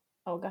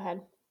oh, go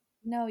ahead.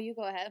 No, you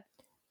go ahead.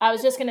 I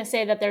was just going to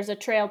say that there's a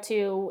trail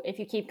too. If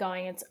you keep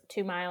going, it's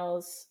 2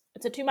 miles.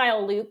 It's a 2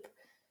 mile loop,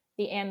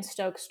 the Anne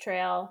Stokes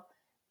Trail.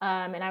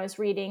 And I was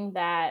reading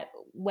that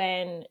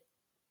when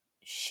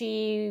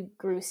she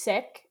grew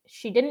sick,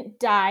 she didn't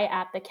die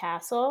at the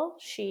castle.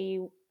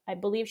 I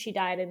believe she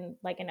died in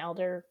like an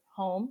elder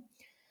home.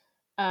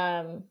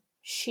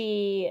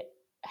 She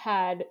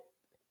had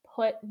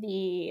put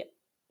the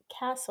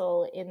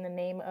castle in the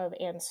name of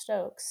Anne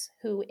Stokes,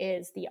 who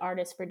is the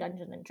artist for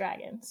Dungeons and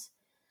Dragons.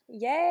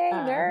 Yay,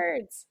 Um,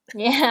 nerds!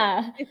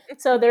 yeah.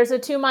 So there's a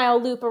 2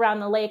 mile loop around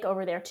the lake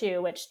over there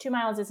too, which 2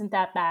 miles isn't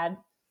that bad,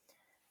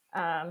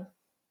 um,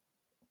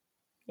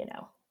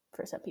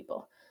 for some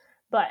people.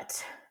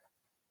 But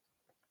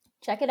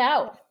check it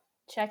out.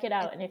 Check it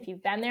out. And if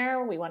you've been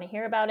there, we want to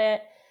hear about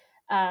it.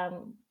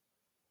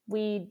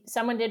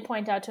 Someone did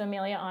point out to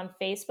Amelia on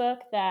Facebook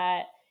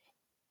that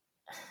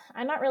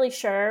I'm not really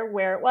sure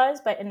where it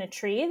was, but in a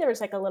tree there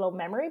was like a little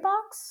memory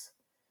box.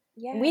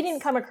 We didn't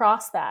Yes. come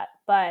across that,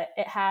 but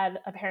it had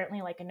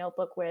apparently like a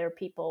notebook where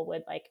people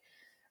would like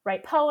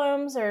write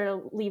poems or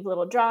leave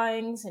little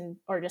drawings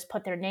or just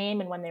put their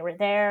name and when they were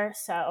there.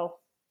 So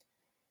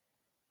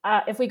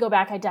if we go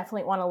back, I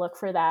definitely want to look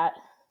for that.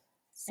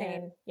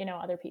 Same. And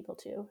other people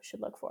too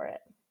should look for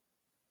it.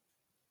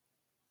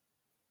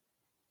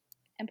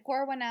 And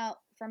pour one out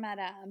for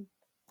Madame.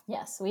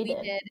 Yes, we We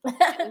did. did. It was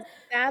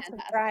That's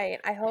fantastic. right.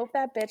 I hope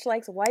that bitch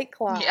likes White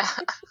Claw. Yeah.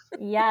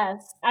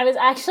 Yes. I was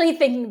actually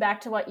thinking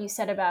back to what you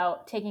said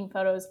about taking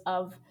photos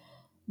of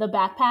the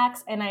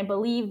backpacks, and I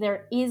believe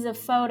there is a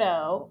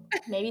photo,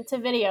 maybe it's a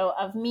video,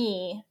 of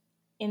me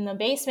in the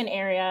basement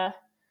area,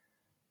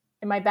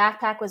 and my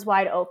backpack was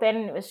wide open,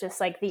 and it was just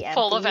like the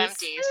Full of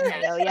empties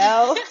empties. and a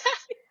yo-yo.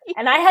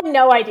 And I had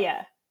no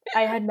idea.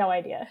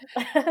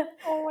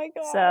 Oh my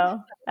god. So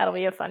that'll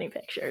be a funny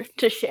picture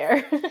to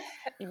share.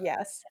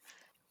 Yes.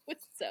 It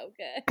was so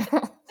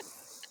good.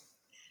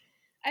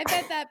 I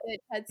bet that bitch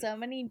had so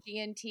many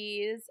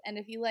G&Ts, and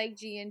if you like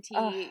G&T,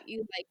 Ugh, you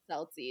like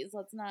Celsius.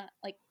 Let's not,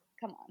 like,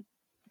 come on.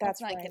 that's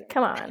Let's not right. kid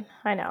Come around. on.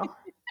 I know.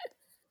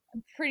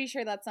 I'm pretty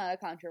sure that's not a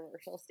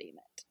controversial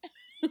statement.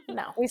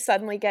 No. We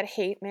suddenly get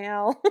hate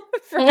mail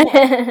from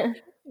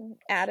like,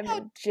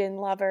 adamant gin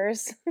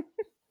lovers.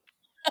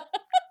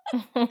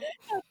 How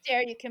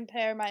dare you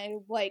compare my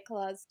White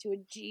Claws to a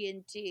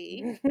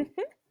G&T?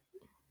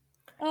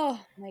 Oh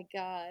my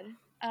god.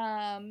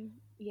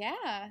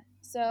 Yeah.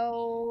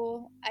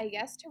 So I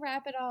guess to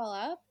wrap it all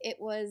up, it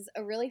was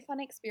a really fun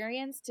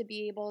experience to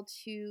be able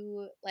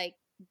to like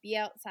be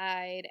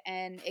outside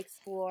and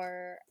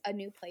explore a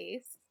new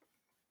place.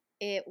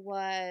 It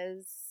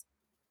was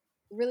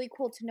really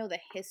cool to know the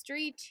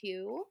history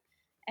too,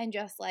 and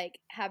just like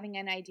having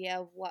an idea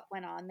of what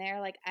went on there.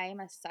 Like I am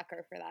a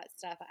sucker for that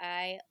stuff.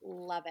 I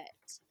love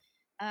it.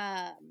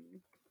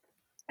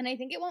 And I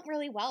think it went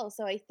really well.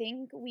 So I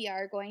think we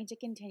are going to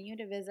continue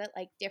to visit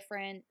like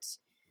different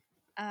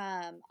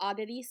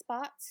oddity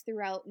spots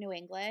throughout New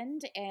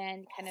England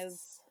and kind of,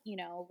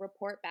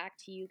 report back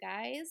to you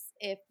guys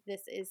if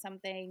this is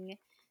something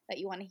that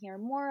you want to hear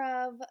more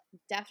of.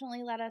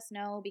 Definitely let us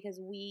know because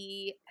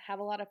we have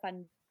a lot of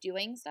fun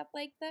doing stuff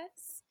like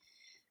this.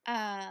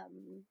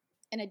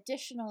 And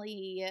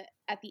additionally,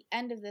 at the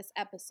end of this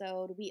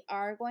episode, we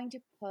are going to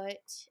put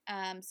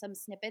some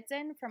snippets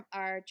in from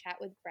our chat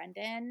with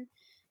Brendan,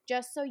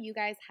 just so you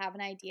guys have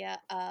an idea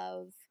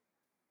of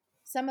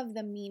some of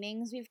the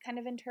meanings we've kind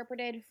of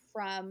interpreted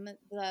from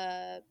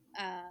the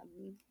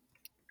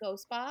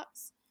ghost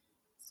box.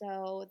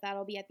 So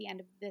that'll be at the end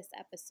of this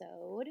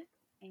episode.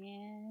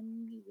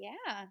 And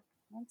yeah,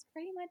 that's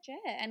pretty much it.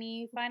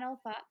 Any final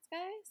thoughts,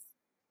 guys?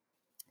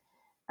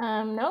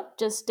 Nope,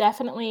 just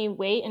definitely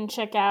wait and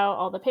check out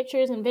all the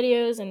pictures and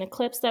videos and the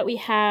clips that we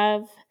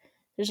have.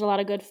 There's a lot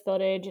of good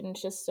footage and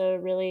it's just a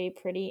really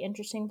pretty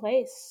interesting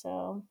place.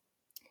 So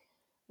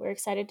we're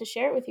excited to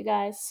share it with you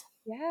guys.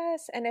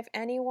 Yes, and if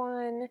any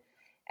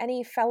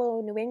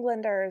fellow New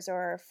Englanders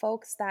or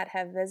folks that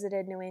have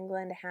visited New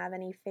England have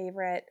any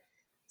favorite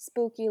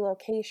spooky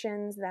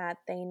locations that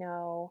they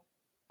know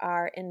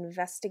are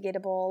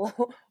investigatable,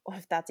 or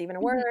if that's even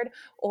a word,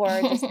 or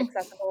just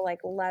accessible, like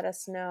let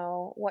us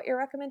know what your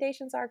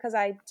recommendations are, because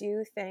I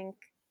do think,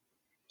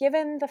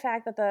 given the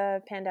fact that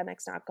the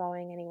pandemic's not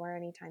going anywhere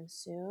anytime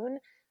soon,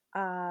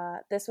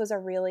 this was a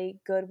really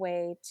good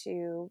way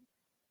to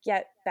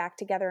get back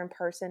together in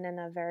person in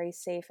a very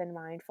safe and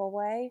mindful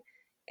way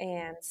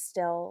and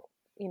still,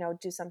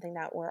 do something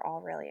that we're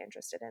all really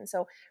interested in.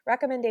 So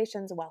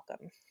recommendations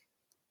welcome.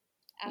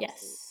 Absolutely.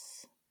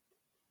 Yes.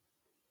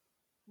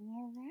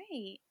 All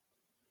right.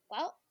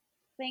 Well,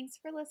 thanks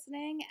for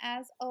listening.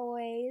 As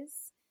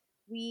always,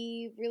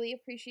 We really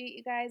appreciate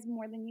you guys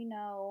more than you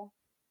know.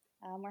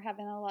 We're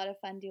having a lot of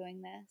fun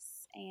doing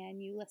this,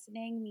 and you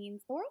listening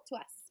means the world to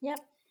us. Yep.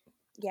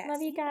 Yes.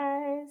 Love you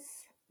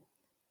guys.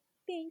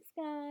 Thanks,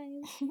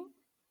 guys.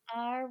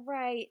 All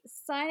right.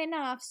 Signing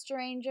off,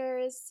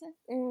 strangers.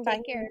 Bye.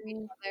 Take care of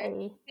each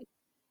other.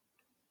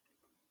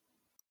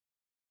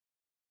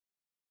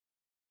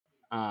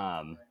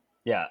 Bye.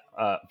 Yeah.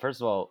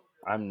 First of all,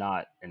 I'm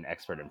not an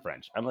expert in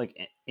French. I'm like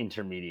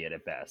intermediate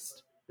at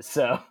best.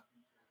 So,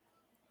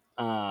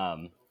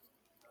 but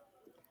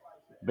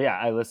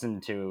yeah,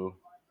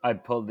 I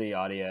pulled the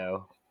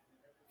audio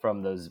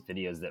from those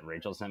videos that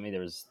Rachel sent me. There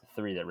was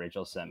 3 that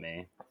Rachel sent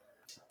me.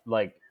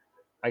 Like,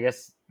 I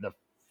guess the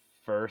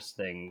first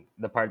thing,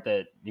 the part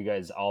that you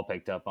guys all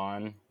picked up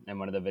on in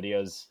one of the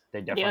videos, they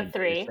Video definitely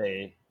do 3.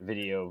 say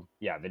video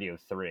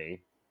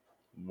 3,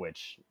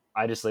 which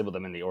I just labeled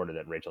them in the order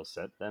that Rachel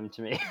sent them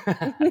to me.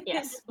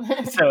 Yes.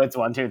 So it's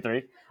 1, 2,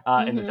 3.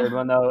 And the Mhm. third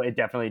one, though, it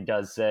definitely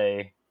does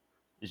say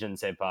 "je ne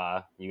sais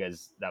pas." You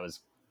guys, that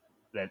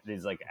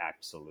is like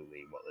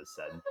absolutely what was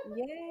said.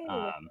 Yay.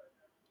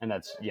 And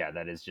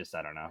that is just,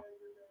 I don't know.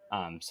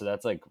 So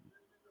that's like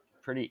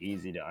pretty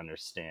easy to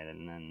understand.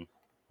 And then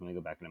let me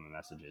go back into my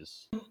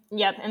messages.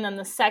 Yep. And then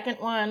the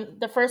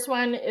first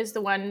one is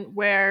the one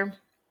where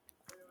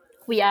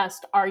we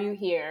asked, "Are you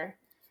here?"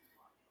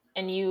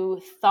 And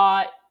you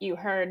thought you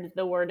heard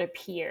the word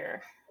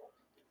appear.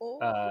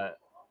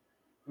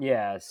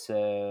 Yeah,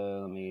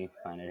 so let me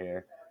find it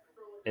here.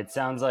 It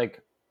sounds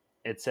like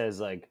it says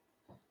like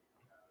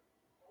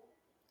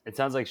it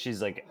sounds like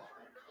she's like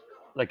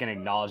an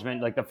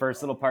acknowledgement. Like the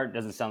first little part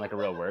doesn't sound like a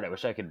real word. I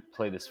wish I could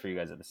play this for you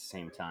guys at the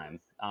same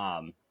time.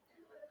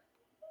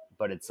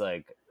 But it's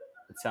like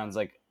it sounds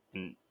like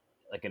an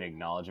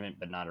acknowledgement,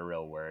 but not a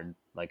real word.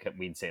 Like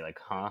we'd say like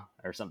 "huh"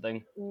 or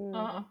something.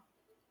 Uh-uh.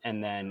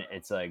 And then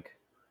it's like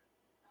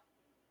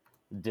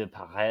 "de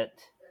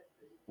paraître,"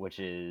 which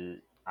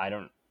is I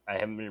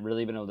haven't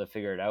really been able to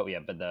figure it out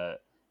yet. But the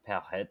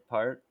 "paraître"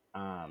 part,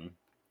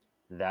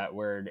 that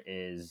word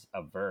is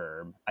a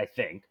verb. I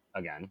think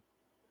again.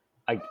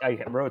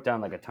 I wrote down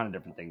like a ton of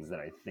different things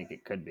that I think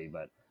it could be,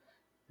 but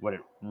what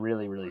it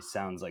really, really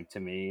sounds like to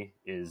me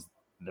is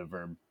the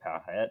verb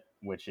paraître,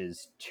 which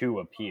is to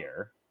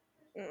appear.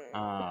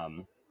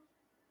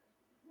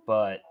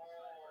 But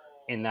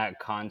in that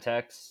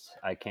context,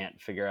 I can't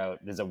figure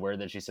out. There's a word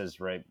that she says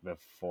right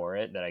before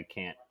it that I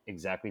can't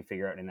exactly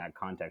figure out in that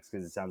context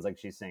because it sounds like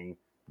she's saying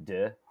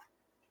de,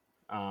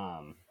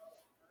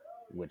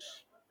 which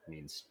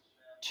means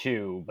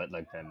two, but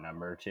like the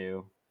number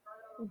 2.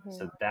 Mm-hmm.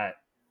 So that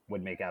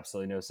would make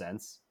absolutely no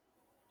sense.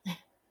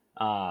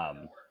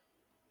 Um,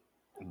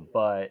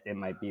 but it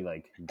might be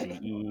like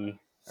de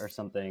or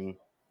something.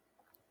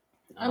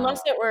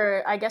 Unless it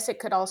were, I guess it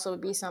could also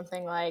be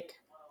something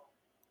like,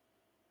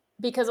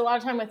 because a lot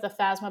of time with the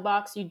Phasma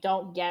box, you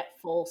don't get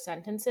full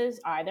sentences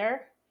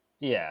either.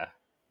 Yeah.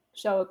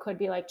 So it could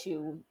be like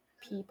 2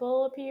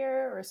 people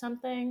appear or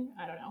something.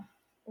 I don't know.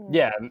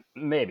 Yeah,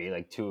 maybe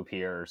like 2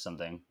 appear or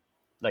something.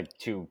 Like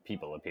 2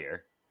 people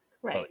appear.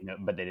 Right.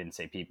 But they didn't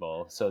say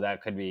people. So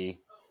that could be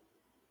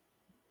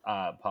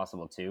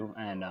possible too.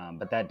 And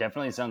but that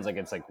definitely sounds like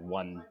it's like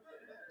one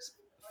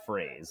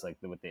phrase, like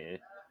with the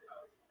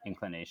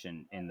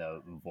inclination in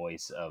the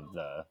voice of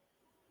the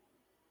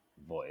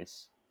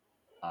voice.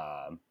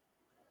 Um,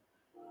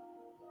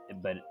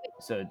 but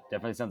so it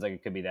definitely sounds like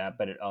it could be that,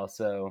 but it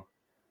also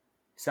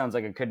sounds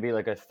like it could be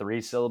like a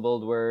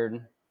 3-syllabled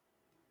word.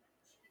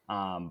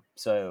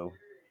 So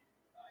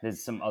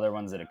there's some other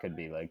ones that it could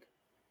be like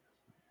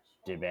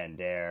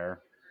debander,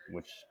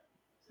 which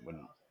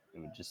wouldn't it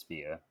would just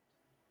be a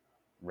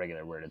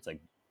regular word. It's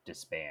like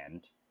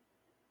disband.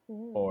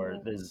 Or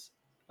there's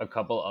a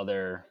couple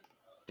other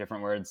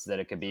different words that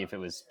it could be if it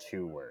was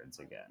 2 words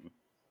again.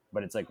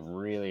 But it's like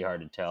really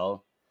hard to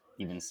tell,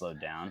 even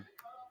slowed down.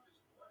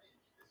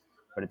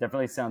 But it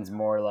definitely sounds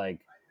more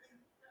like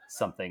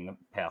something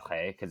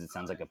perché because it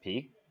sounds like a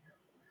P.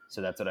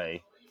 So that's what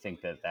I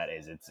think that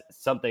is. It's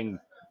something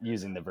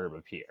using the verb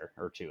appear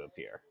or to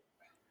appear.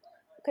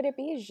 Could it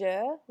be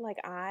je, like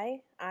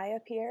I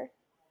appear?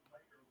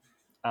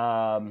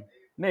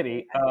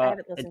 Maybe. I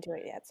haven't listened to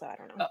it yet, so I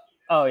don't know.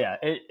 Oh yeah,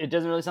 it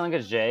doesn't really sound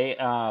like a J.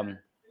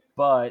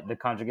 But the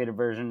conjugated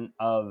version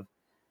of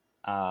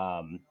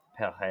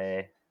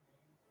perché,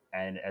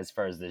 and as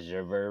far as the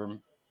je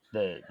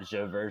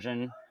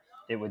version,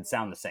 it would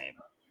sound the same.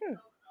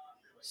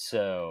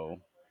 So,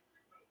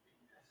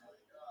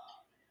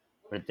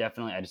 but it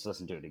definitely, I just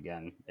listened to it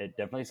again. It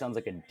definitely sounds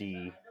like a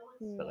D,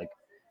 but like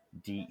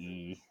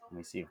DE. Let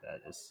me see if that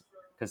is,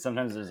 because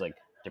sometimes there's like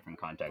different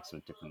contexts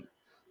with different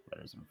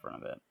letters in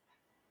front of it.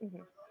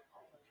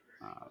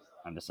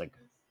 I'm just like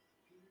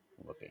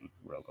looking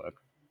real quick.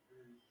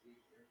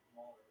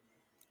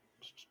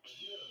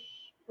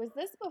 Was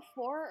this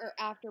before or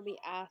after we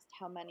asked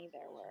how many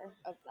there were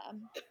of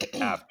them?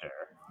 After.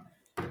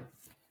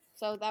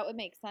 So that would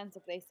make sense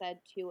if they said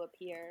 2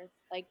 appear,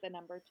 like the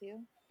number 2.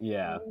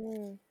 Yeah.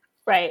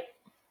 Right.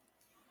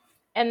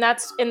 And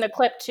that's in the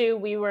clip too.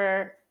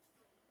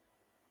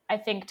 I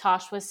think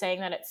Tosh was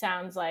saying that it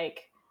sounds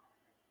like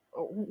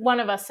one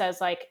of us says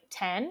like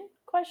 10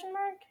 question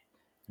mark.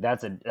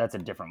 That's a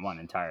different one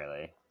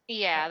entirely.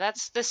 Yeah,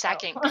 that's the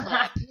second clip.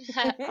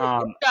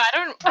 Um, So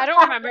I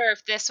don't remember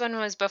if this one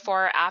was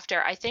before or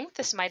after. I think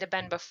this might have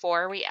been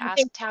before we I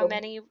think asked how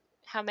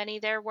so. many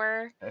there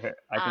were. I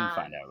can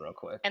find out real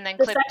quick. And then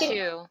The clip second,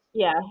 2.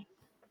 yeah,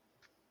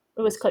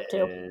 it was This clip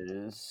 2.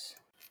 is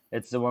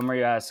it's the one where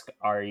you ask,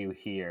 "Are you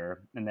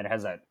here?" and then it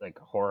has that like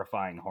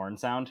horrifying horn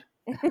sound.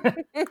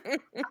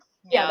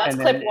 Yeah, that's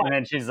and clip then 1. and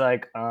then she's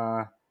like,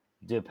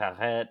 "De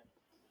paraître."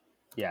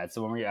 Yeah, it's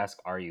the one where you ask,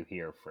 "Are you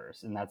here?"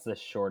 first, and that's the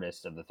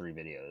shortest of the 3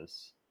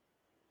 videos.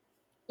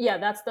 Yeah,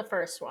 that's the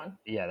first one.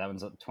 Yeah, that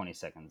one's 20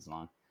 seconds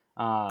long.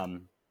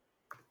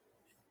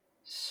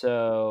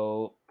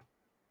 So,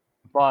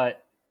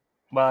 but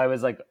while I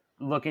was like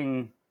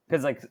looking,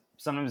 because like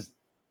sometimes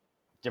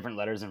different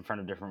letters in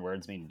front of different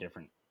words mean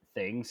different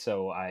things,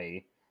 so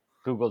I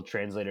Google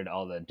translated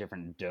all the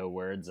different "do"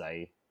 words,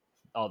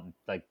 all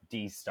like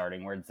D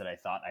starting words that I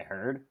thought I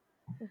heard.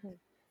 Mhm.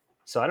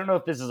 So I don't know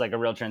if this is like a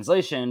real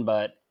translation,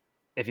 but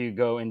if you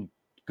go in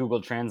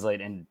Google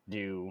Translate and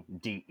do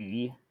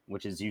DE,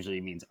 which is usually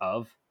means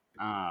of,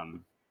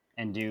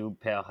 and do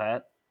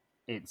paraître,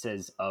 it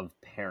says of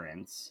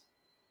parents,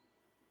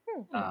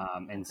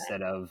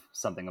 instead of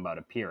something about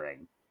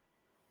appearing.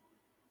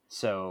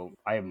 So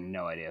I have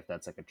no idea if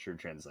that's like a true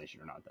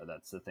translation or not.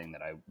 That's the thing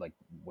that I like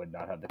would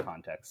not have the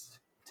context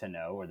to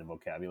know or the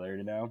vocabulary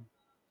to know.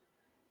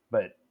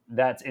 But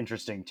that's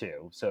interesting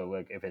too. So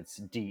like if it's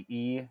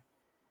DE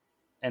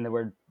and the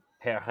word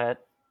paraître,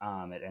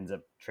 it ends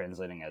up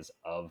translating as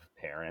of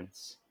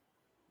parents,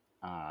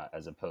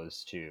 as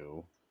opposed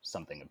to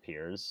something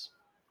appears.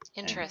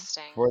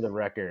 Interesting. And for the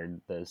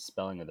record, the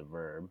spelling of the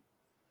verb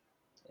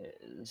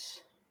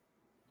is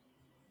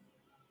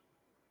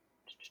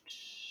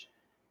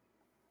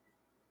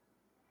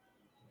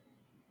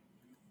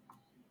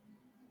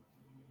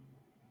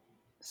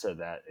so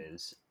that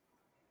is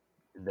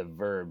the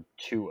verb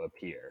to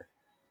appear.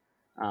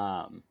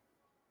 Can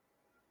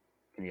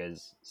you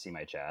guys see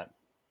my chat?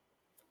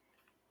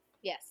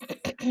 Yes.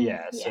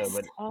 Yeah. Yes.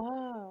 So,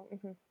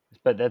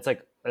 but that's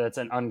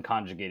an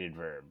unconjugated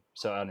verb.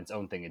 So on its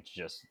own thing, it's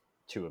just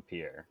to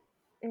appear.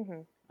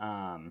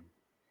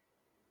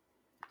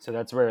 So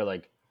that's where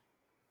like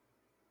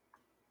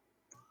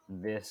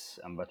this.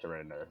 I'm about to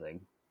write another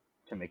thing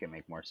to make it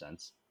make more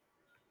sense.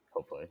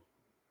 Hopefully,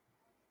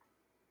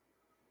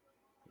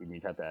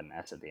 you'd have to add an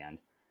S at the end.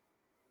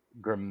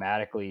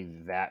 Grammatically,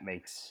 that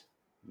makes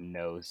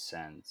no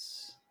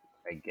sense.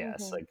 I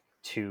guess like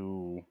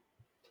to.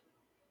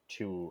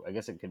 I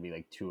guess it could be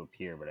like to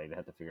appear, but I'd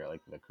have to figure out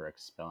like the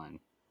correct spelling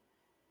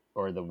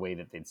or the way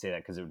that they'd say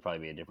that, because it would probably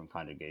be a different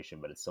conjugation,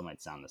 but it still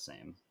might sound the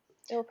same.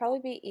 It will probably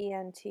be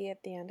ENT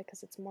at the end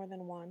because it's more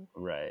than one.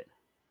 Right.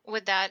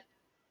 Would that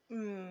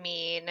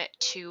mean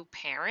 2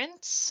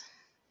 parents?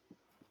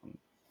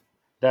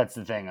 That's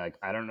the thing. Like,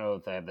 I don't know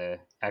if I have the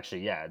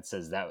actually. Yeah, it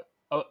says that.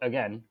 Oh,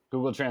 again,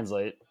 Google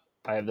Translate.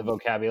 I have the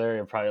vocabulary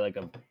of probably like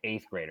an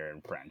 8th grader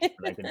in French,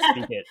 but I can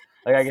speak it.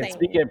 Like I can Same.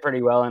 speak it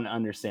pretty well and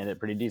understand it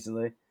pretty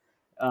decently.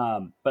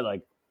 But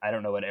like I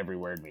don't know what every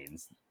word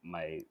means.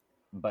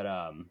 But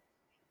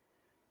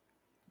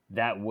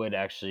that would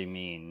actually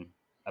mean,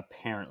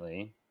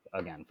 apparently,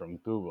 again from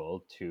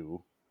Google,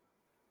 to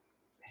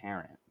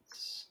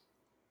parents.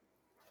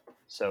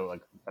 So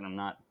like, but I'm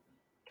not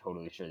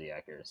totally sure the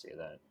accuracy of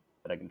that.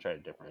 But I can try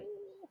it different.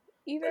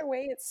 Either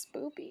way, it's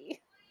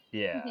spoopy.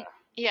 Yeah.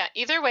 Yeah,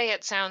 either way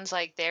it sounds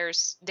like they were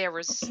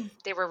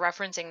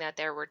referencing that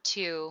there were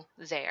 2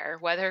 there,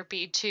 whether it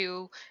be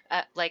 2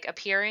 like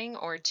appearing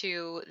or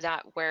 2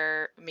 that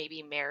were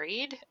maybe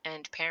married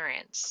and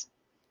parents.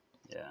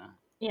 Yeah.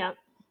 Yeah.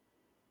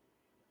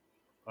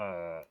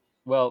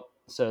 Well,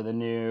 so the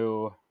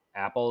new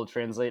Apple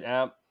Translate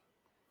app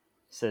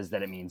says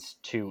that it means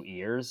 2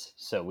 ears,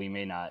 so we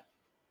may not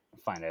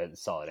find a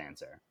solid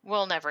answer.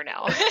 We'll never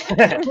know.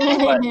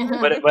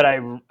 but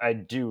I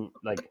do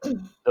like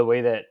the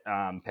way that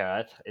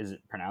Parrot is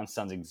pronounced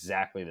sounds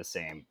exactly the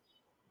same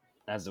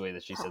as the way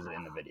that she says it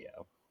in the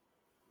video.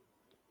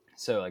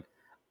 So like,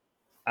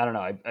 I don't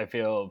know. I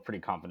feel pretty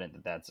confident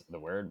that that's the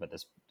word, but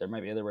there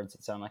might be other words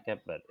that sound like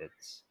it, but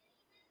it's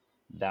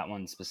that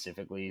one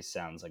specifically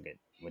sounds like it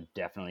would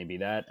definitely be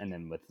that, and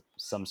then with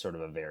some sort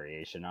of a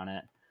variation on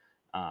it.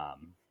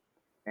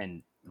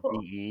 And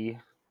Cool. DE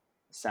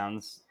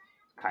sounds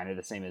kind of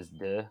the same as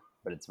de,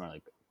 but it's more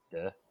like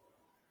de,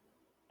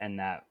 and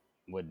that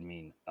would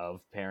mean of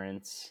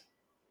parents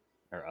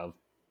or of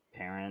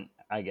parent,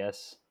 I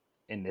guess,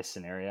 in this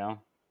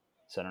scenario.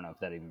 So I don't know if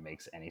that even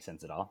makes any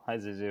sense at all. Hi,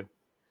 Zuzu.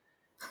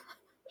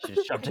 She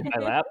just jumped in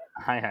my lap.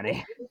 Hi,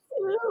 honey.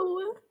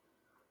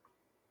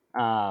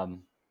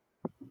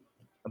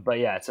 But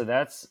yeah, so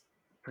that's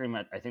pretty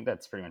much. I think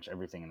that's pretty much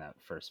everything in that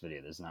first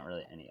video. There's not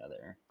really any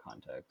other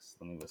context.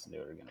 Let me listen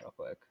to it again real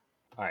quick.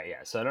 All right,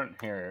 yeah. So I don't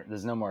hear.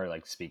 There's no more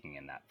like speaking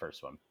in that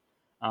first one.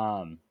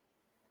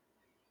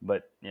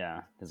 But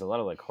yeah, there's a lot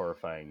of like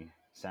horrifying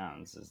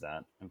sounds. Is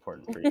that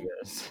important for you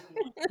guys?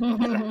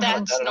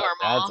 That's normal.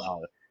 That's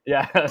all.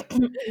 Yeah.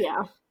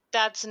 Yeah.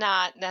 That's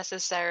not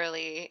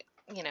necessarily,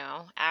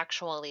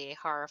 actually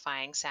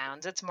horrifying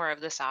sounds. It's more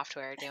of the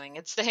software doing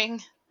its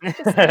thing.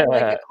 Just hear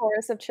like a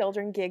chorus of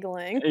children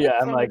giggling Yeah,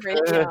 I'm from the like,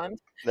 great beyond.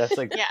 that's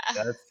like, Yeah.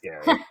 that's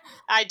scary.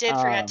 I did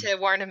forget Um, to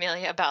warn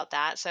Amelia about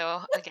that.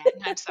 So again,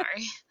 I'm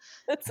sorry.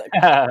 That's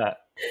okay.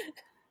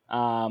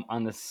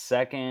 on the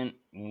second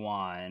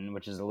one,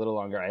 which is a little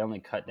longer, I only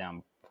cut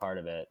down part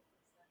of it.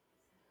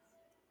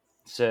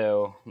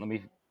 So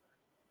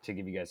to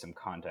give you guys some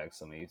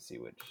context, let me see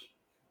which.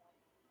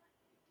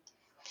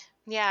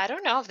 Yeah, I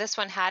don't know if this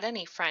one had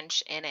any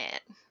French in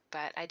it,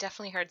 but I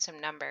definitely heard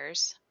some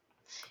numbers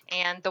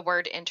and the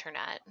word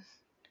internet.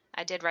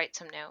 I did write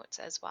some notes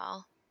as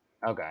well.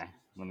 Okay,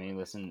 let me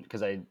listen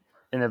because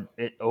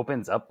it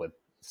opens up with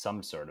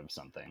some sort of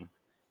something,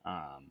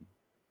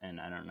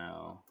 and I don't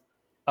know.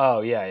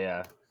 Oh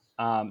yeah,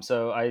 yeah.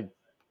 So I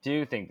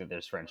do think that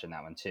there's French in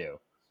that one too.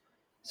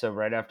 So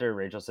right after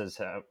Rachel says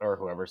or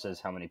whoever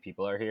says how many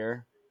people are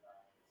here,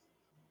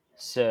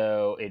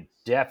 so it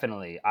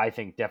definitely, I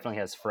think, definitely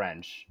has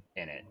French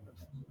in it,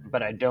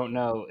 but I don't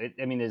know.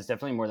 I mean, there's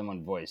definitely more than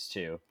one voice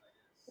too.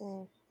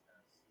 Mm.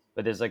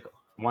 But there's like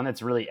one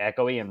that's really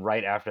echoey, and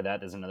right after that,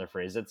 there's another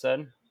phrase that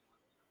said,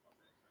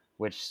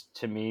 which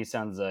to me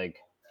sounds like,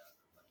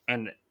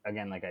 and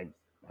again, like I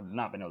have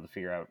not been able to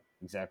figure out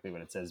exactly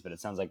what it says, but it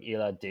sounds like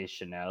 "Il a des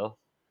Chanel."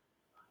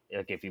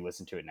 Like if you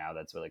listen to it now,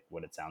 that's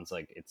what it sounds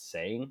like it's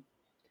saying.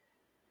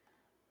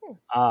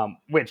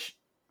 Which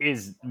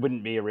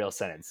wouldn't be a real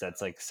sentence.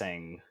 That's like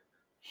saying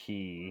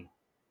he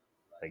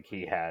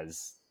he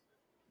has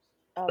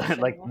Oh,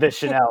 like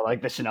Chanel.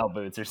 the Chanel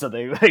boots or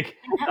something. Like,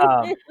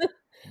 um,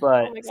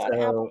 but Oh my god,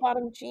 apple so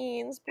bottom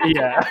jeans, boots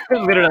are yeah,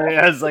 everywhere. literally,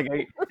 I was like,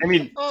 I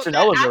mean, Well, Chanel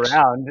that was actually,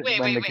 around wait,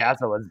 when wait, the wait.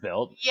 castle was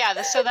built.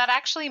 Yeah, so that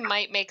actually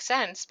might make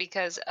sense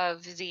because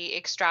of the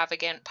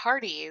extravagant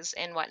parties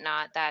and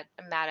whatnot that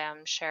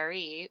Madame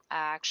Cherie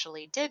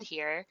actually did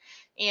here.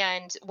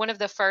 And one of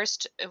the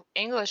first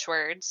English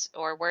words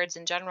or words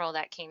in general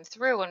that came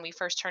through when we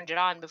first turned it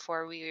on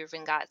before we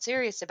even got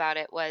serious about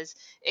it was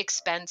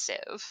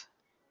expensive.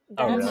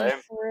 Oh, That's really?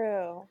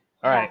 true.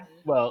 All right. Yeah.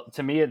 Well,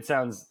 to me, it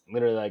sounds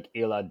literally like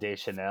 "Il a des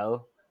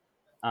Chanel,"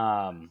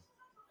 um,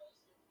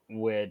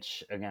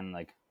 which again,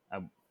 like,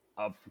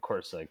 of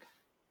course, like,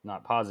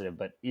 not positive,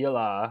 but "Il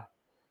a"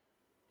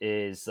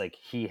 is like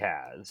he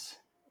has.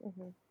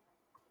 Hmm.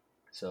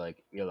 So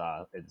like "Il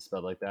a," it's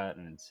spelled like that,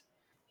 and it's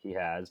he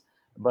has.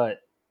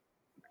 But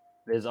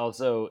there's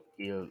also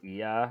 "Il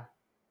y a."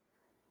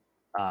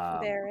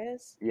 Um, There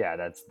is. yeah,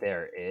 that's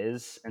there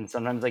is, and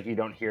sometimes like you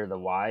don't hear the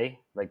Y,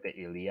 like the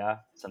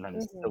 "Ilia."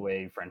 Sometimes the Hmm.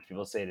 way French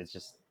people say it is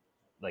just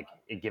like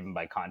it given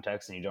by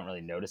context, and you don't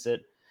really notice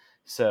it.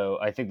 So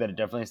I think that it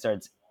definitely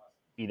starts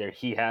either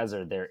he has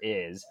or there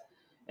is,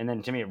 and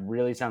then to me it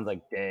really sounds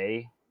like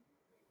 "day,"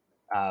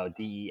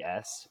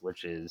 DES,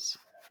 which is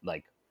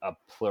like a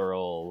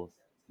plural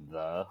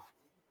the.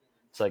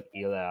 It's like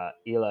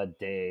Ila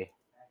de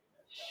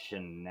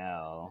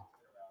Chanel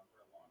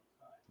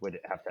would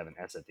have to have an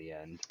S at the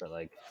end, but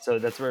like so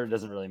that's where it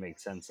doesn't really make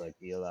sense. Like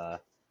Ila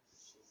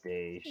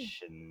de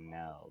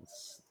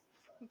Chanel's,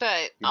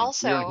 But you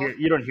also,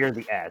 don't hear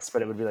the S,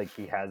 but it would be like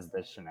he has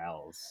the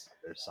Chanel's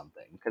or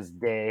something because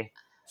de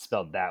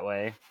spelled that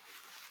way.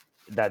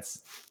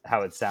 That's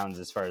how it sounds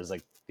as far as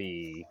like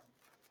the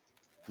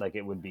like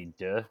it would be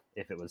de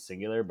if it was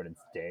singular, but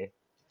it's de,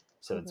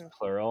 so it's Hmm.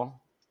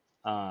 plural.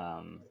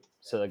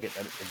 So like it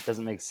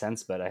doesn't make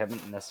sense, but I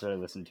haven't necessarily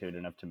listened to it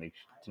enough to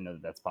know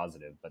that that's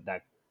positive. But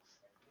that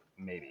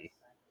maybe.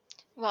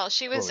 well,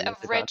 What were your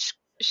thoughts?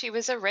 she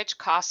was a rich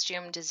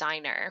costume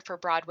designer for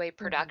Broadway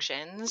Hmm.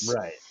 productions.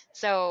 Right.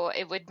 So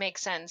it would make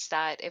sense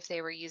that if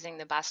they were using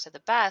the best of the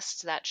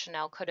best, that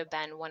Chanel could have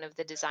been one of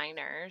the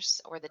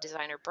designers or the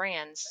designer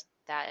brands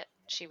that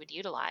she would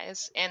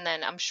utilize. And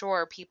then I'm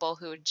sure people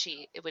who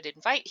she would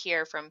invite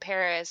here from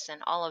Paris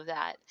and all of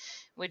that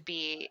would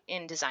be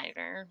in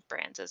designer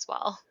brands as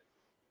well.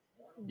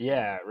 Hmm.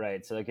 Yeah,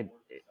 right. So like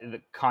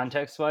the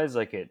context wise,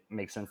 like it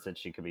makes sense that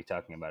she could be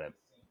talking about it.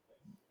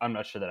 I'm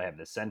not sure that I have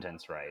the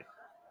sentence right,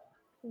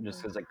 just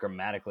Hmm. because like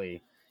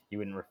grammatically, you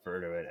wouldn't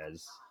refer to it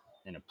as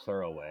in a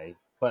plural way.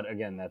 But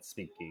again, that's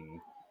speaking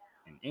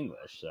in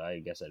English, so I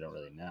guess I don't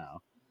really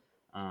know.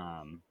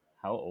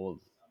 How old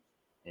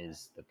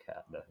is the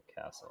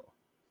castle?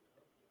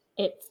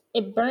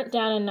 It burnt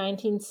down in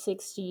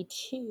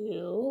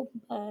 1962,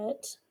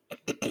 but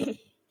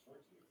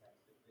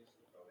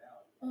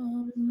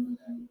um,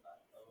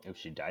 If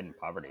she died in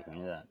poverty, who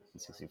knew that? In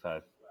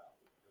 '65.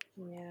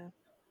 Yeah.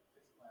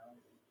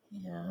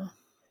 yeah,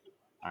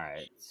 All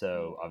right,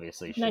 so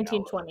obviously Chanel,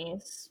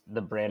 1920s.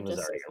 the brand It was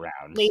just already says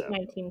around, late so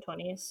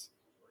 1920s.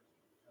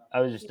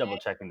 I was just Yeah, double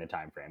checking the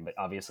time frame, but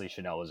obviously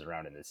Chanel was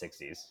around in the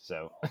 '60s.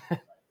 So,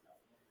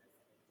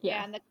 Yeah.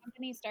 yeah, and the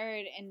company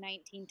started in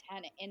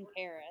 1910 in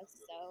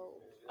Paris. So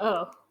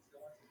Oh,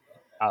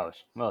 oh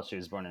well, she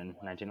was born in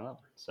 1911,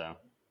 so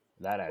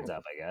that adds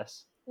up, I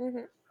guess. Hmm.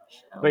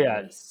 But Chanel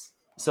yeah, base.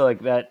 so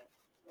like that,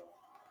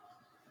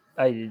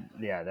 I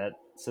yeah that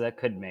so that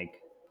could make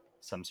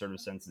some sort of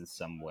sense in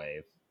some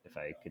way if if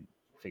I could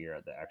figure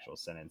out the actual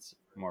sentence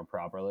more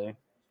properly.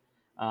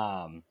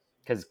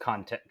 Because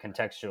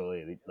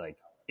contextually, like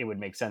it would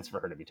make sense for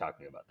her to be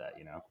talking about that,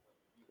 you know.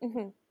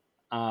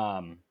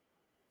 Mm-hmm.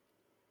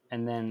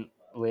 And then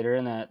later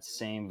in that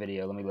same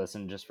video, let me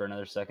listen just for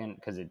another second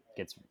because it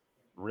gets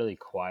really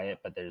quiet,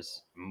 but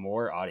there's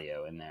more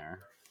audio in there.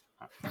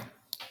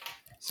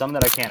 Some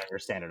that I can't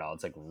understand at all.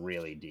 It's like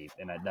really deep,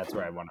 and that's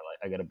where I want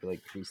to I gotta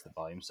like boost the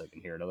volume so I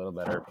can hear it a little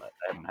better, but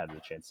I haven't had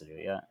the chance to do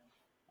it yet.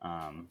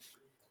 All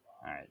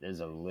right, there's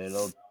a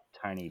little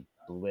tiny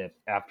blip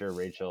after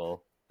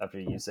Rachel, after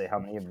you say how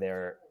many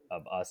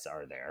of us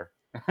are there,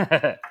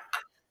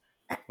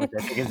 which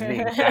I think is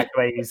the exact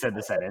way you said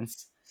the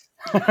sentence.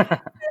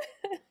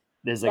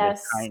 There's like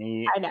Yes, a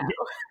tiny I know.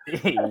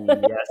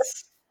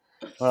 yes.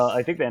 Well,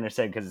 I think they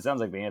understand because it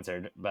sounds like they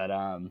answered, but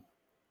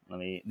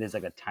there's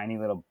like a tiny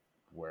little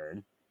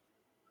word.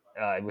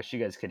 I wish you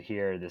guys could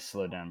hear this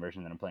slowed down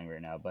version that I'm playing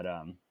right now, but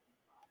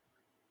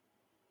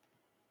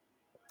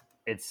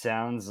it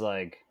sounds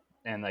like,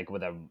 and like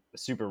with a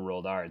super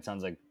rolled R, it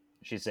sounds like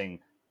she's saying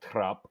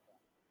trap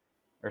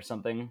or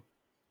something.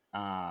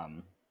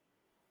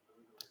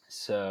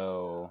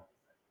 So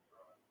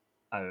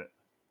I'm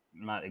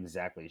not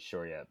exactly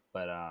sure yet,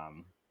 but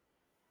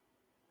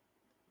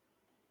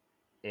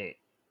it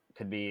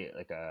could be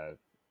like a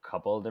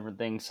couple of different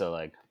things. So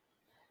like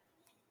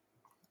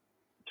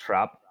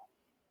trap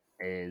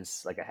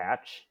is like a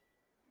hatch.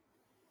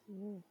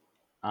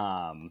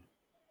 Um,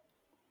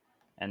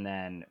 and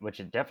then which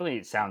it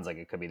definitely sounds like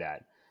it could be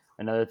that.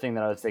 Another thing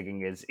that I was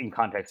thinking is in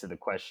context of the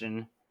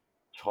question,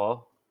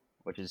 cho,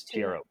 which is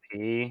TROP,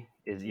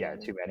 is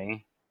too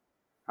many,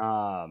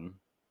 or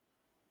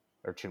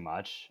too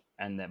much,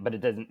 and then, but it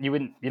doesn't.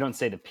 You don't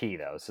say the P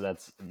though, so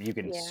that's you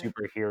can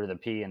super hear the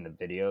P in the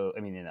video.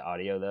 I mean, in the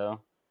audio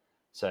though,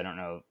 so I don't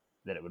know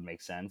that it would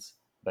make sense.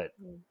 But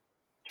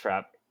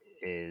trap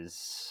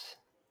is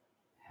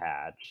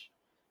hatch,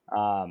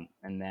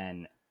 and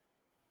then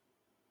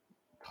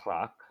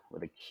clock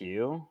with a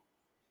Q.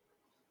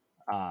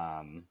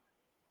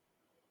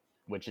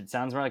 Which it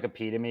sounds more like a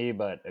P to me,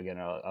 but again,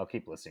 I'll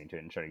keep listening to it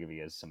and try to give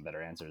you guys some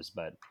better answers.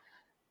 But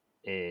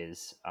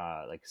is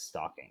like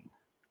stalking,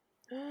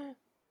 No.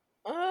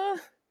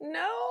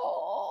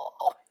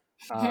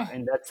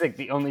 and that's like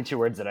the only two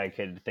words that I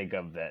could think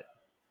of that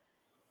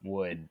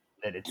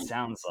it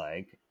sounds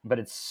like, but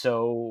it's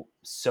so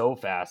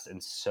fast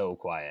and so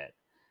quiet,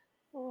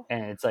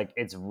 and it's like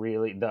it's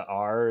really the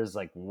R is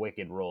like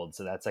wicked rolled,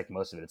 so that's like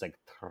most of it. It's like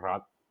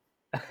truck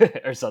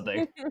or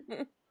something.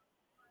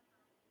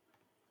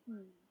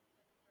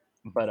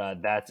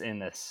 But that's in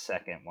the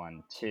second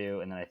one too,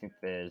 and then I think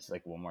there's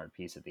like one more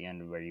piece at the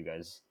end where you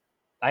guys.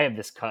 I have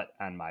this cut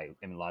on my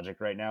in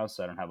Logic right now,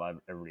 so I don't have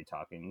everybody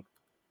talking.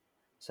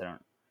 So I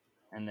don't,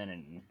 and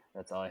then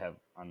that's all I have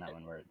on that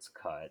one where it's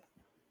cut.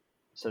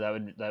 So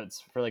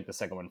that's for like the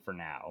second one for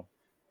now.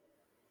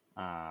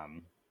 I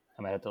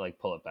might have to like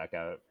pull it back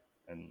out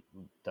and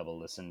double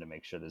listen to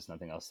make sure there's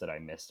nothing else that I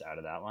missed out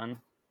of that one.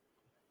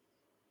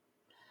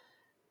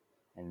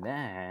 And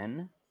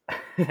then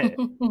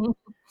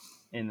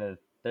in the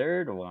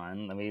third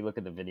one, let me look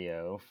at the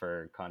video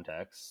for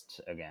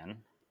context again,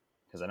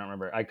 because I don't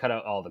remember. I cut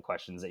out all the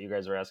questions that you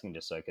guys were asking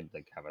just so I could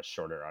like have a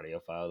shorter audio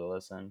file to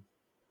listen.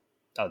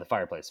 Oh, the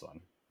fireplace one.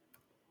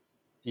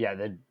 Yeah,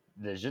 the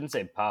Je ne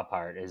sais pas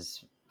part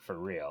is for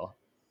real.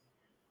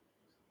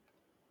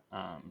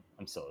 I'm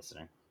still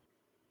listening.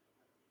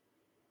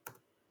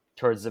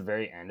 Towards the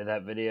very end of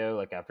that video,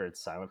 like after it's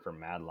silent for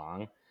mad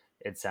long,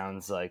 it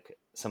sounds like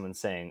someone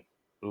saying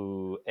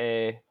 "ooh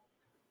eh."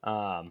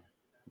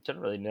 Don't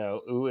really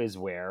know. Ooh is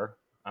where.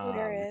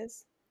 Where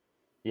is?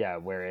 Yeah,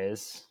 where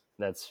is?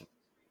 That's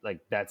like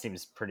that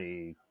seems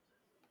pretty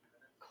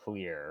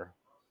clear.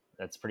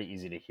 That's pretty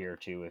easy to hear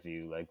too if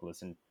you like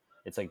listen.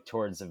 It's like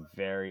towards the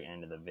very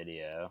end of the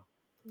video.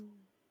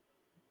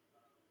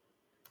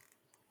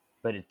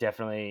 But it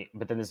definitely,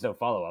 but then there's no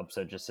follow up,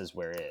 so it just says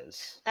where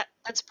is.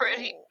 That's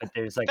pretty. But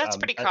there's like That's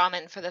pretty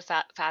common for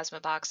the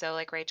Phasma box, though.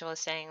 Like Rachel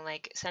was saying,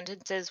 like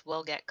sentences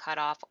will get cut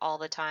off all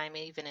the time,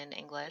 even in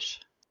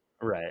English.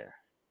 Right.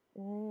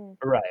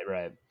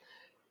 Right.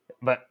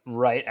 But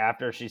right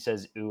after she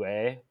says "ooh,"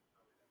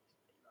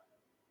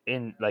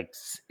 in like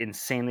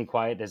insanely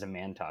quiet, there's a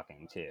man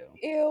talking too.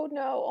 Ew,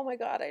 no. Oh my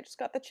god, I just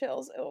got the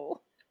chills. Ew.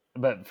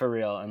 But for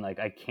real, and like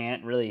I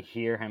can't really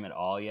hear him at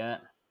all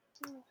yet.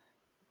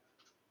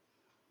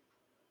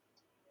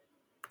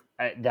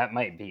 That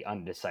might be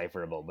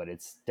undecipherable, but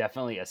it's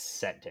definitely a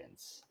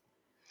sentence.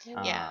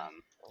 Yeah.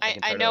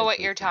 I know to, like, what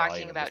you're boost the volume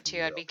talking of about this too.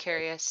 I'd be real quick.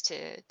 curious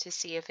to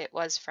see if it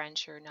was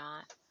French or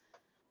not.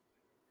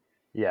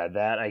 Yeah,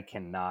 that I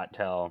cannot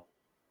tell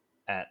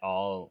at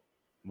all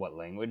what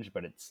language,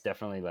 but it's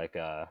definitely like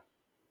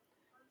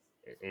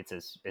it's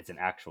an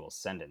actual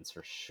sentence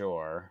for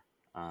sure.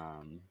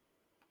 I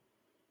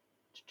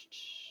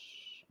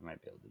might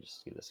be able to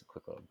just give this a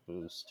quick little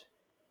boost.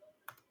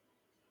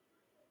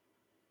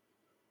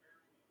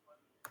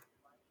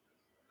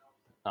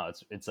 Oh,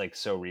 it's like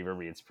so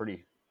reverby. It's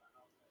pretty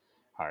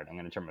hard. I'm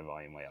gonna turn my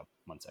volume way up.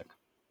 One sec.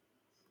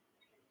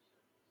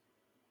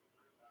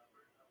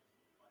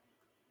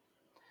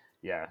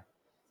 yeah,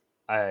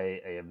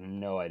 I have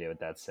no idea what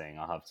that's saying.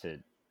 I'll have to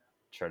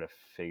try to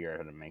figure out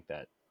how to make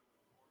that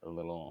a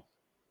little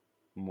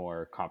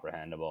more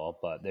comprehensible.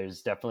 But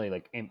there's definitely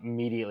like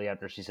immediately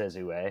after she says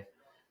 "ue,"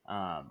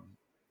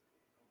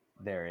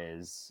 there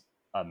is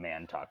a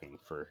man talking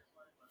for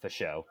the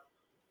show.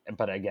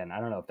 But again, I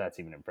don't know if that's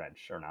even in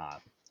French or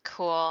not.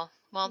 Cool.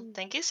 Well,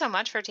 thank you so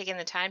much for taking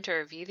the time to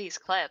review these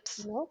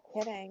clips. No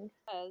kidding.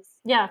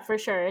 Yeah, for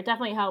sure. It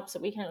definitely helps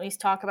that we can at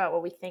least talk about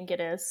what we think it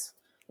is.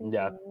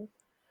 Yeah. Mhm.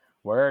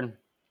 Word.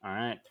 All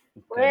right.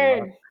 Good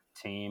luck, Word.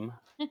 team.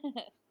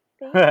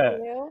 Thank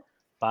you.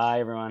 Bye,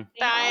 everyone.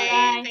 Bye.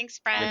 Bye. Thanks,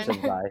 Rich friend. says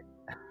bye.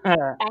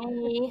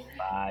 Bye.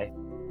 Bye.